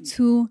 trying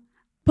to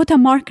put a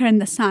marker in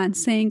the sand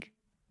saying,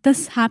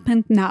 this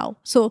happened now.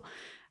 So,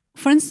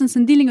 for instance,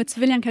 in dealing with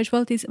civilian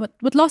casualties,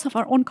 with loss of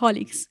our own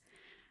colleagues,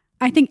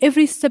 I think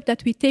every step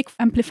that we take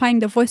amplifying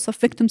the voice of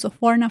victims of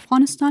war in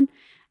Afghanistan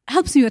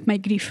helps me with my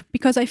grief,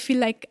 because I feel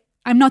like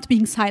I'm not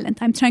being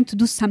silent. I'm trying to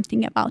do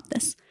something about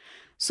this.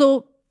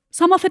 So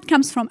some of it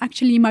comes from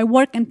actually my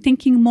work and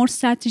thinking more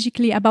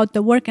strategically about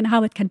the work and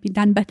how it can be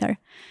done better.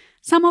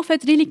 Some of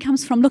it really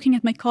comes from looking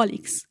at my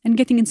colleagues and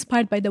getting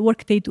inspired by the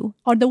work they do,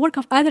 or the work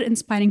of other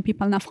inspiring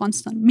people in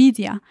Afghanistan,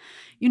 media,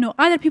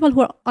 other people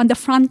who are on the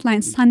front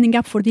line standing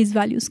up for these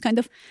values, kind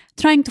of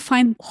trying to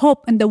find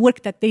hope in the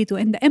work that they do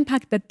and the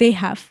impact that they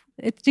have.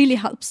 It really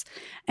helps.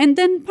 And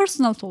then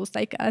personal tools,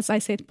 like, as I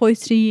said,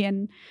 poetry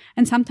and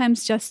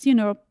sometimes just,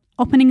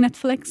 opening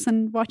Netflix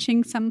and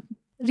watching some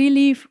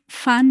really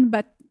fun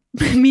but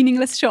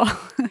meaningless show.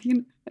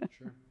 Sure.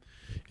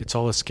 It's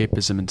all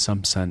escapism in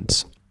some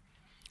sense.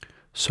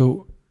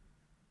 So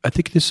I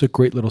think this is a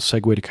great little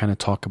segue to kind of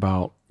talk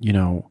about,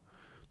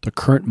 the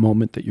current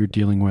moment that you're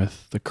dealing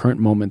with, the current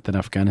moment that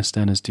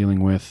Afghanistan is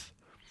dealing with,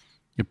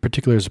 in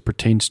particular as it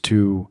pertains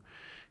to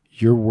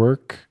your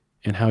work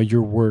and how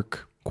your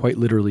work, quite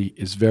literally,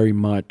 is very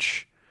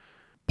much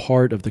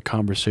part of the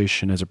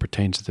conversation as it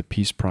pertains to the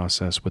peace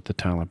process with the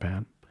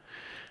Taliban.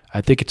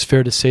 I think it's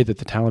fair to say that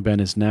the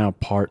Taliban is now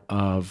part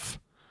of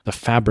the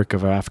fabric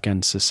of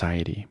Afghan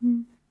society.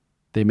 Mm.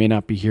 They may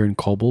not be here in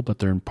Kabul, but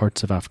they're in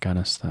parts of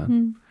Afghanistan.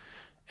 Mm.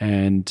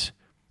 And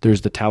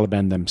there's the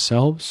Taliban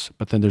themselves,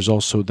 but then there's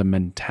also the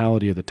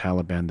mentality of the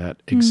Taliban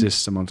that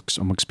exists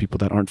amongst people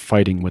that aren't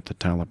fighting with the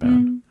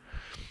Taliban.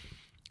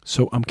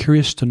 So I'm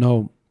curious to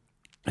know,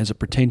 as it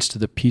pertains to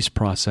the peace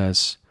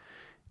process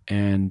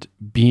and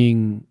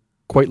being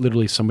quite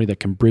literally somebody that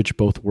can bridge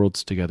both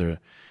worlds together,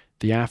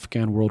 the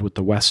Afghan world with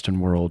the Western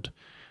world,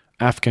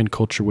 Afghan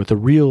culture with a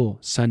real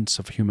sense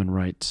of human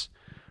rights,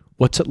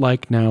 what's it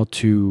like now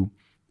to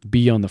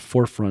be on the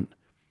forefront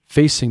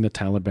facing the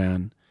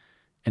Taliban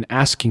and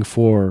asking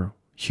for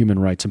human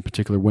rights, in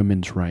particular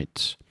women's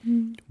rights?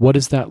 What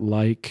is that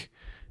like,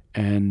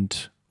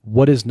 and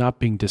what is not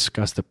being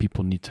discussed that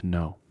people need to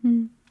know?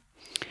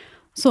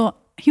 So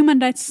human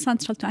rights is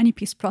central to any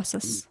peace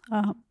process,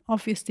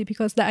 obviously,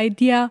 because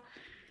the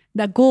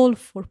goal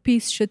for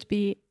peace should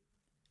be,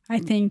 I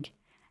think,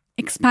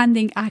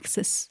 expanding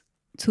access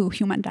to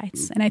human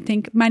rights. And I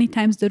think many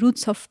times the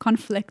roots of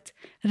conflict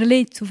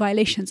relate to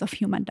violations of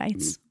human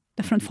rights,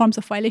 different forms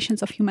of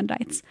violations of human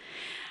rights.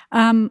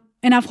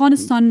 In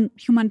Afghanistan,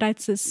 human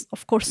rights is,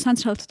 of course,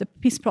 central to the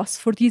peace process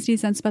for these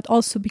reasons, but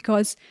also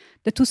because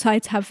the two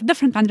sides have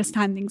different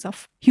understandings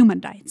of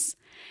human rights.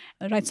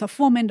 Rights of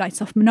women,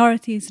 rights of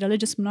minorities,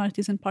 religious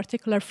minorities in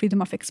particular,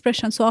 freedom of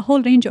expression. So a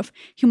whole range of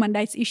human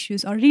rights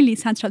issues are really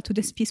central to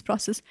this peace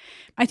process.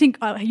 I think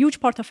a huge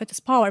part of it is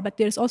power, but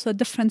there's also a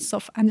difference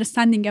of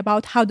understanding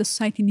about how the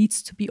society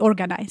needs to be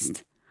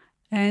organized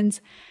and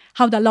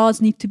how the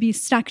laws need to be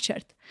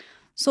structured.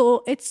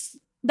 So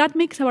that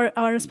makes our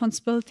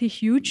responsibility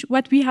huge.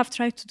 What we have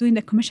tried to do in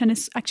the Commission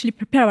is actually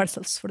prepare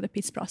ourselves for the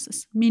peace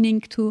process,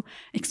 meaning to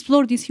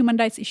explore these human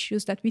rights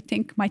issues that we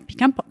think might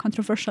become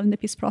controversial in the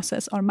peace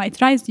process or might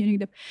rise during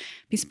the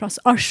peace process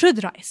or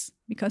should rise.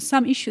 Because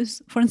some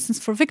issues, for instance,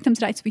 for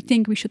victims' rights, we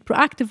think we should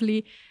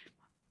proactively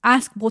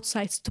ask both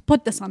sides to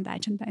put this on the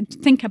agenda and to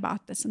think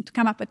about this and to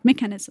come up with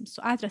mechanisms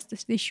to address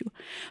this issue.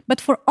 But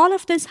for all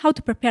of this, how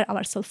to prepare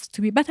ourselves to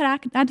be better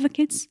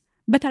advocates,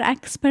 better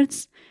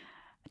experts,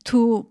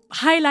 to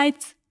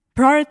highlight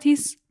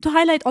priorities, to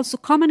highlight also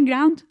common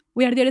ground,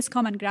 where there is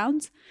common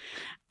ground,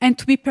 and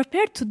to be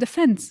prepared to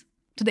defend,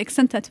 to the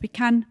extent that we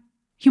can,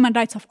 human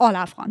rights of all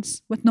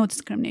Afghans with no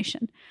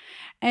discrimination.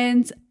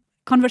 And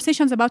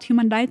conversations about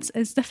human rights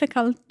is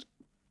difficult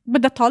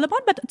with the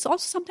Taliban, but it's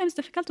also sometimes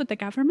difficult with the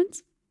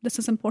government. This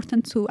is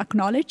important to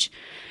acknowledge.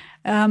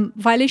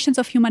 Violations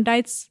of human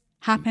rights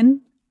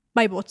happen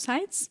by both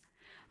sides.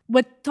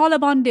 With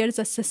Taliban, there's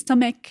a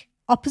systemic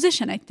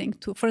opposition, I think,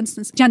 to, for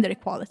instance, gender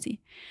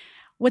equality.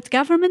 With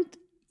government,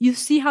 you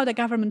see how the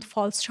government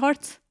falls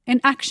short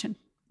in action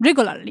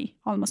regularly,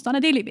 almost on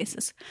a daily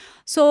basis.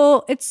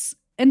 So it's,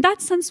 in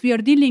that sense, we are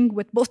dealing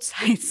with both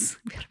sides.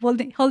 We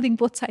are holding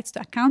both sides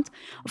to account.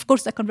 Of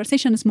course, the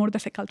conversation is more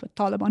difficult with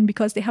Taliban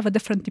because they have a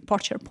different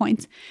departure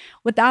point.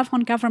 With the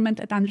Afghan government,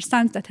 it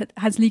understands that it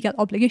has legal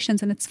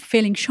obligations and it's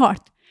falling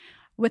short.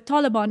 With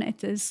Taliban,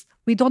 it is,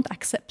 we don't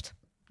accept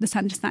this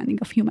understanding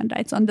of human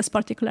rights on this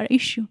particular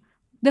issue.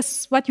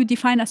 This, what you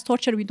define as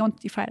torture, we don't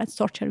define as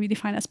torture, we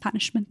define as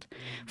punishment.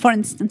 For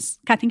instance,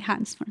 cutting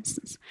hands, for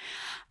instance.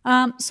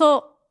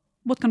 So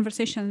both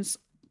conversations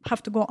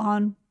have to go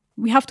on.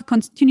 We have to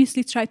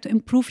continuously try to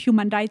improve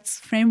human rights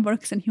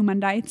frameworks and human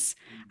rights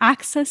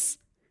access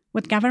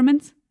with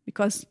government,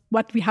 because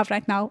what we have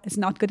right now is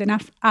not good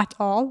enough at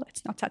all.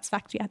 It's not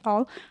satisfactory at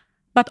all.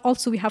 But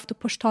also we have to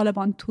push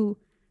Taliban to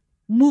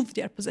move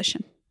their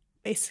position,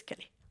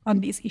 basically,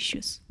 on these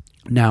issues.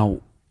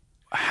 Now,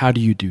 how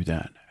do you do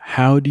that?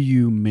 How do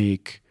you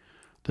make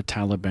the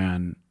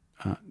Taliban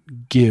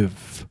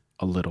give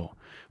a little?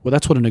 Well,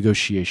 that's what a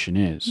negotiation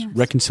is. Yes.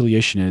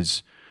 Reconciliation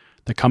is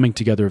the coming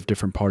together of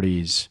different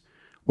parties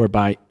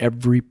whereby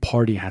every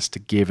party has to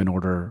give in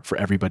order for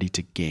everybody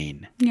to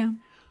gain. Yeah.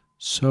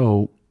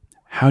 So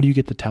how do you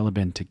get the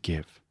Taliban to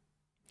give?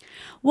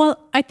 Well,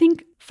 I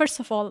think, first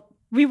of all,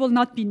 we will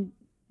not be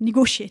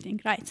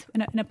negotiating, right,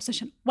 in a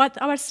position. What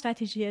our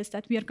strategy is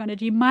that we are going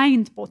to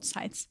remind both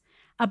sides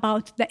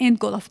about the end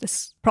goal of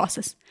this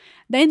process.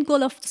 The end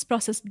goal of this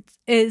process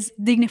is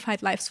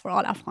dignified lives for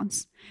all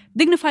Afghans.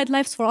 Dignified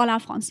lives for all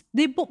Afghans.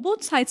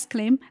 Both sides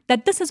claim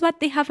that this is what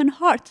they have in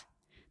heart.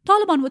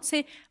 Taliban would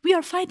say, we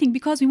are fighting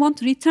because we want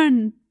to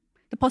return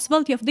the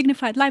possibility of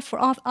dignified life for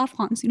all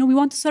Afghans. We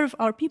want to serve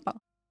our people.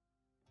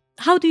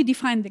 How do you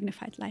define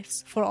dignified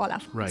lives for all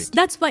Afghans? Right.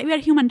 That's where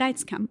human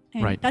rights come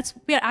in. Right. That's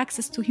where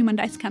access to human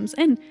rights comes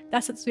in.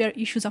 That's where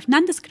issues of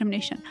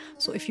non-discrimination.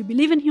 So if you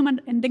believe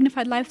in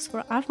dignified lives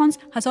for Afghans,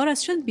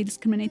 Hazaras shouldn't be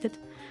discriminated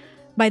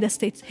by the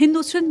state.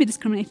 Hindus shouldn't be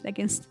discriminated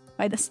against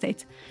by the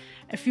state.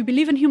 If you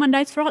believe in human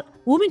rights for all,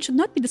 women should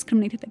not be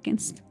discriminated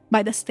against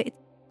by the state.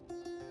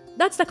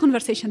 That's the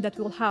conversation that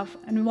we'll have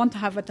and we want to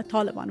have with the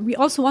Taliban. We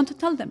also want to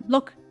tell them,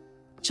 look,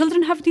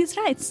 children have these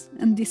rights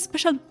and these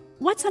special...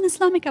 What's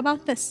un-Islamic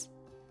about this?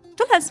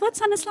 Tell us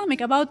what's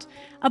un-Islamic about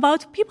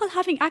people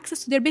having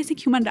access to their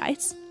basic human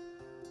rights.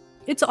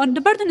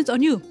 The burden is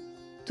on you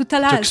to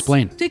tell us.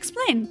 To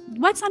explain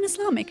what's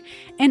un-Islamic.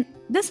 And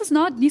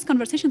these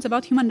conversations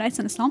about human rights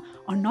in Islam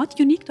are not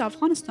unique to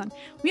Afghanistan.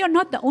 We are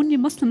not the only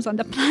Muslims on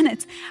the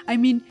planet. I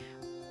mean,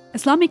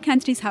 Islamic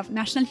countries have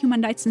national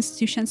human rights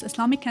institutions.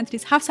 Islamic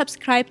countries have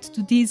subscribed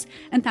to these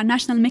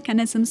international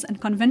mechanisms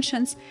and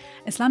conventions.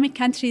 Islamic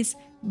countries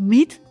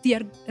meet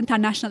their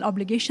international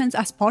obligations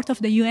as part of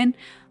the UN.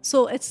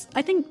 So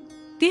I think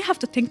they have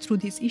to think through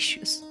these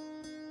issues.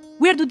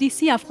 Where do they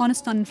see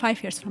Afghanistan in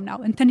 5 years from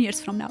now, in 10 years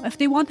from now? If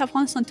they want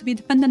Afghanistan to be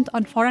dependent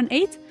on foreign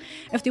aid,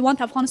 if they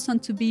want Afghanistan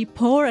to be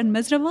poor and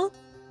miserable,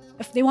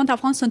 if they want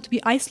Afghanistan to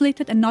be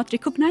isolated and not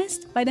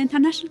recognized by the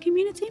international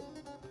community,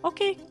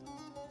 okay.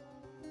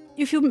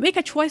 If you make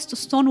a choice to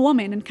stone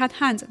women and cut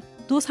hands,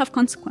 those have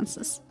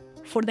consequences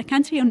for the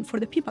country and for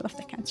the people of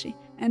the country.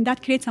 And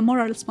that creates a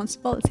moral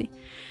responsibility.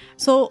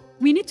 So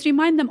we need to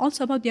remind them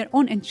also about their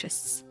own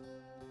interests.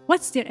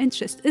 What's their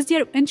interest? Is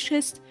their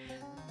interest,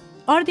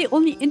 are they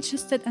only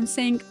interested in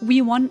saying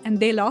we won and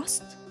they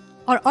lost?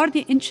 Or are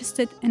they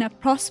interested in a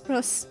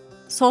prosperous,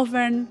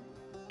 sovereign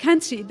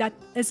country that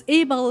is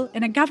able,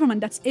 in a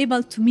government that's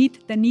able to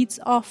meet the needs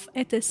of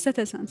its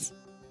citizens?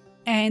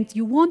 And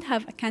you won't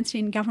have a country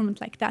and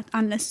government like that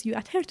unless you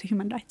adhere to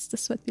human rights.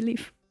 That's what we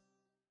believe.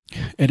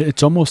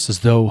 It's almost as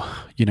though,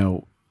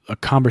 a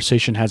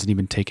conversation hasn't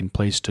even taken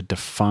place to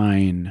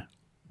define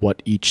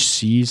what each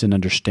sees and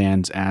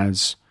understands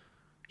as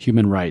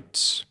human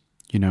rights,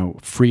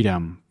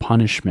 freedom,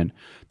 punishment,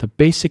 the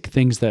basic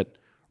things that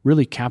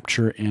really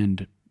capture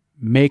and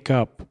make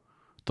up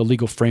the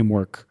legal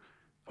framework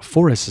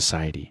for a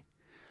society.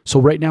 So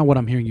right now what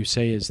I'm hearing you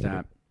say is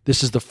that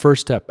this is the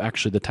first step.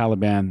 Actually, the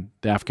Taliban,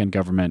 the Afghan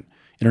government,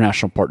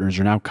 international partners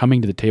are now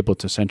coming to the table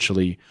to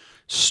essentially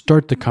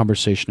start the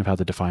conversation of how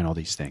to define all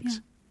these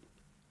things.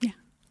 Yeah,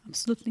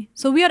 absolutely.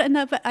 So we are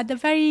at the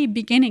very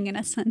beginning, in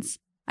a sense.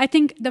 I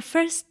think the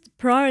first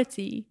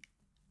priority,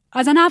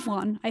 as an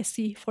Afghan, I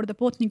see for the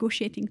both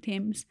negotiating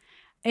teams,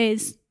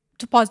 is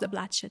to pause the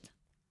bloodshed.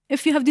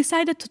 If you have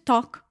decided to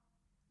talk,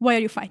 why are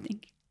you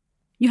fighting?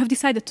 You have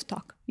decided to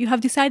talk. You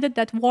have decided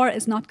that war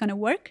is not going to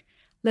work.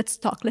 Let's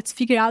talk. Let's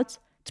figure out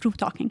through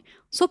talking.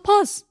 So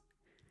pause.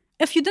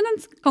 If you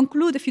didn't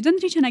conclude, if you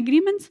didn't reach an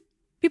agreement,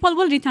 people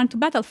will return to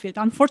battlefield,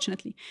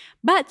 unfortunately.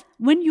 But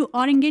when you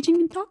are engaging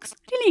in talks,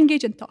 really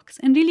engage in talks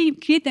and really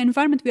create the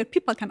environment where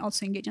people can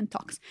also engage in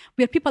talks,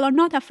 where people are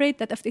not afraid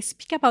that if they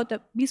speak about the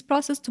peace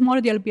process,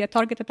 tomorrow there will be a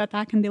targeted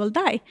attack and they will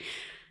die.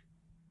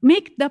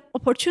 Make the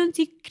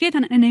opportunity, create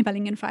an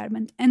enabling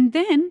environment, and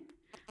then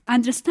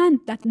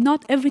understand that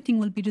not everything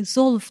will be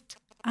resolved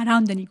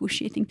around the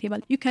negotiating table.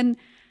 You can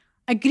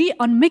agree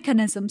on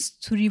mechanisms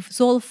to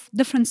resolve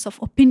difference of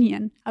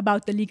opinion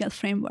about the legal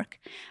framework.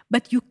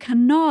 But you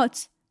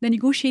cannot, the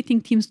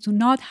negotiating teams do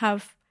not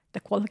have the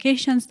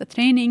qualifications, the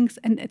trainings,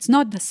 and it's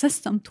not the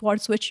system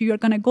towards which you are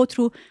going to go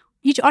through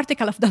each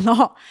article of the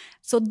law.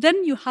 So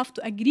then you have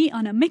to agree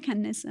on a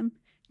mechanism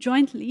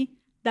jointly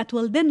that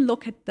will then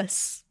look at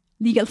this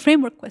legal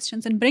framework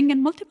questions and bring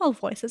in multiple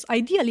voices,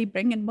 ideally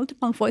bring in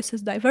multiple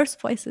voices, diverse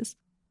voices.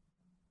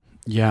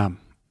 Yeah,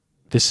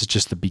 this is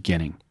just the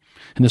beginning.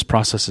 And this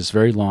process is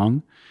very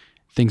long.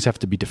 Things have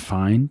to be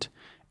defined.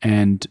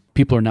 And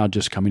people are now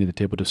just coming to the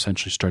table to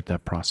essentially start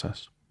that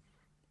process.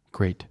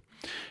 Great.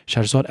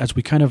 Shaharzad, as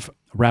we kind of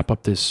wrap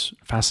up this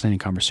fascinating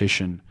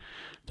conversation,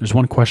 there's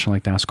one question I'd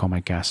like to ask all my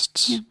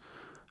guests. Yeah.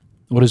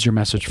 What is your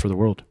message for the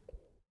world?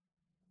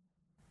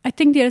 I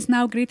think there is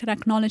now greater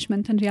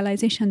acknowledgement and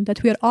realization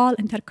that we are all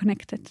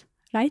interconnected,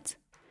 right?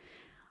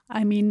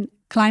 I mean,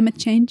 climate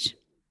change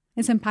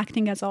is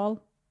impacting us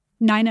all.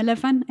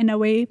 9/11, in a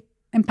way,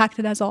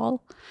 impacted us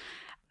all.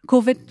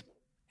 COVID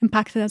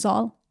impacted us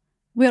all.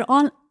 We're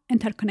all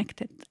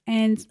interconnected.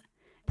 And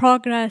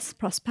progress,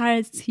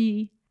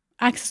 prosperity,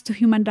 access to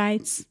human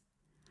rights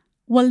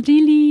will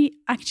really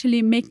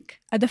actually make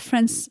a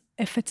difference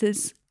if it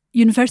is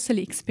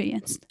universally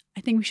experienced.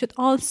 I think we should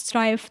all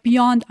strive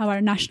beyond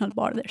our national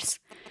borders.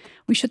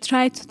 We should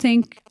try to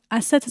think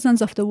as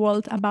citizens of the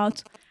world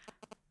about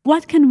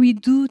what can we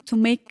do to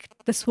make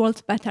this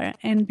world better.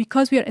 And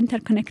because we are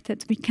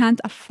interconnected, we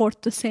can't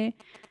afford to say,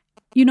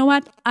 you know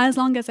what, as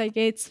long as I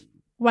get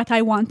what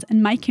I want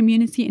in my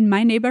community, in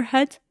my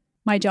neighborhood,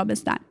 my job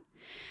is done.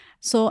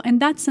 So in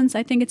that sense,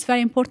 I think it's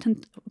very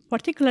important,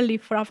 particularly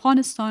for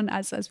Afghanistan,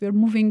 as we're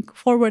moving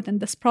forward in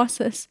this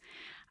process.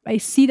 I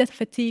see that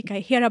fatigue. I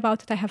hear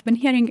about it. I have been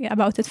hearing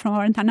about it from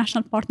our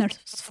international partners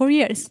for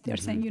years. They're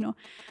saying,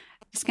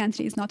 this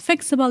country is not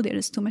fixable. There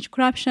is too much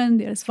corruption.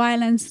 There is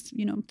violence.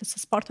 This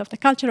is part of the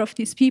culture of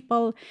these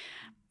people.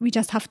 We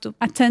just have to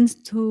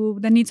attend to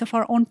the needs of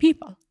our own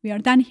people. We are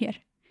done here.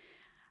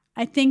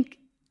 I think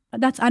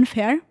that's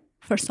unfair,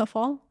 first of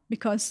all,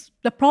 because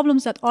the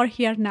problems that are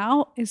here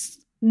now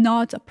is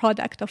not a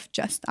product of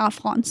just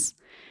Afghans.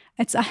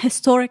 It's a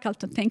historical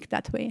to think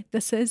that way.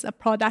 This is a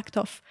product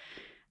of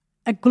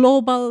a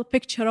global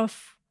picture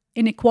of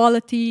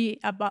inequality,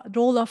 about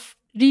role of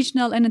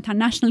regional and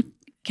international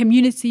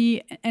community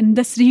in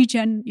this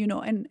region,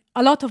 and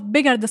a lot of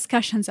bigger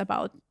discussions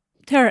about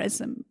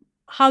terrorism,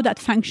 how that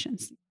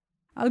functions.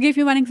 I'll give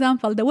you one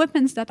example. The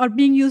weapons that are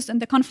being used in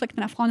the conflict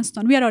in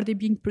Afghanistan, where are they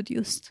being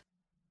produced?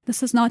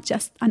 This is not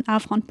just an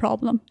Afghan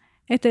problem.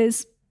 It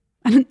is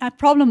a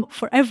problem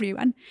for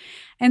everyone.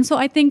 And so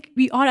I think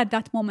we are at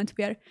that moment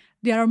where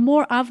there are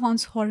more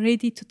Afghans who are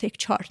ready to take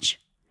charge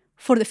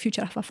for the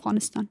future of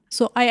Afghanistan.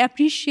 So I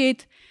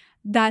appreciate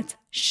that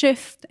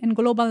shift in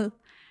global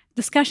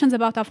discussions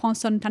about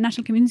Afghanistan,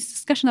 international community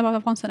discussion about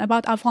Afghanistan,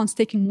 about Afghans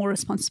taking more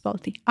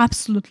responsibility.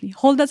 Absolutely.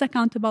 Hold us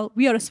accountable.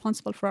 We are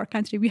responsible for our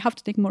country. We have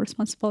to take more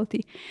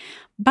responsibility.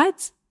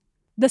 But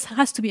this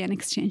has to be an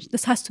exchange.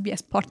 This has to be a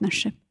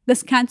partnership.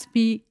 This can't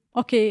be,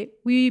 okay,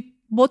 we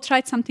both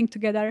tried something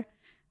together.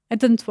 It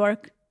didn't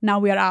work. Now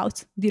we are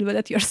out. Deal with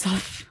it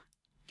yourself.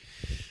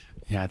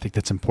 Yeah, I think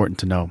that's important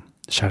to know.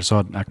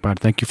 Shaharzad, Akbar,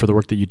 thank you for the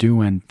work that you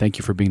do, and thank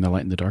you for being the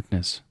light in the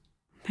darkness.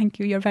 Thank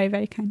you. You're very,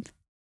 very kind.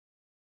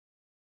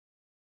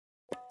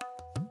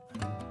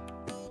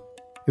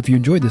 If you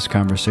enjoyed this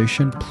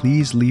conversation,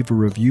 please leave a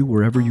review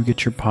wherever you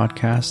get your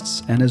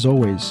podcasts, and as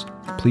always,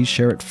 please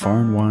share it far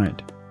and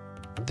wide.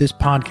 This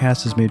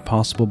podcast is made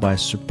possible by a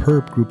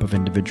superb group of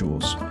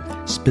individuals.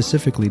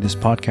 Specifically, this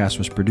podcast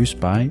was produced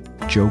by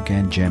Joe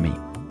Ganjemi,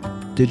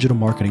 digital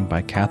marketing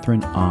by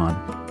Catherine Ahn,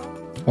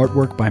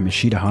 artwork by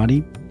Mashida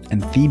Hadi,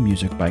 and theme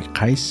music by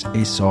Qais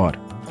Esar.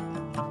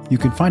 You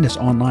can find us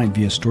online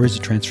via Stories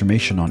of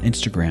Transformation on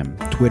Instagram,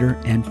 Twitter,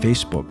 and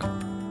Facebook,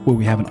 where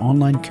we have an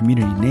online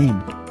community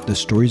named the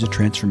Stories of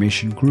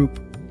Transformation Group.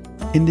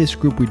 In this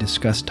group, we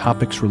discuss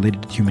topics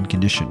related to the human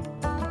condition.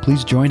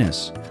 Please join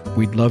us.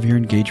 We'd love your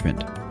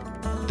engagement.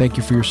 Thank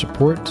you for your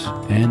support,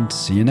 and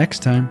see you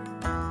next time.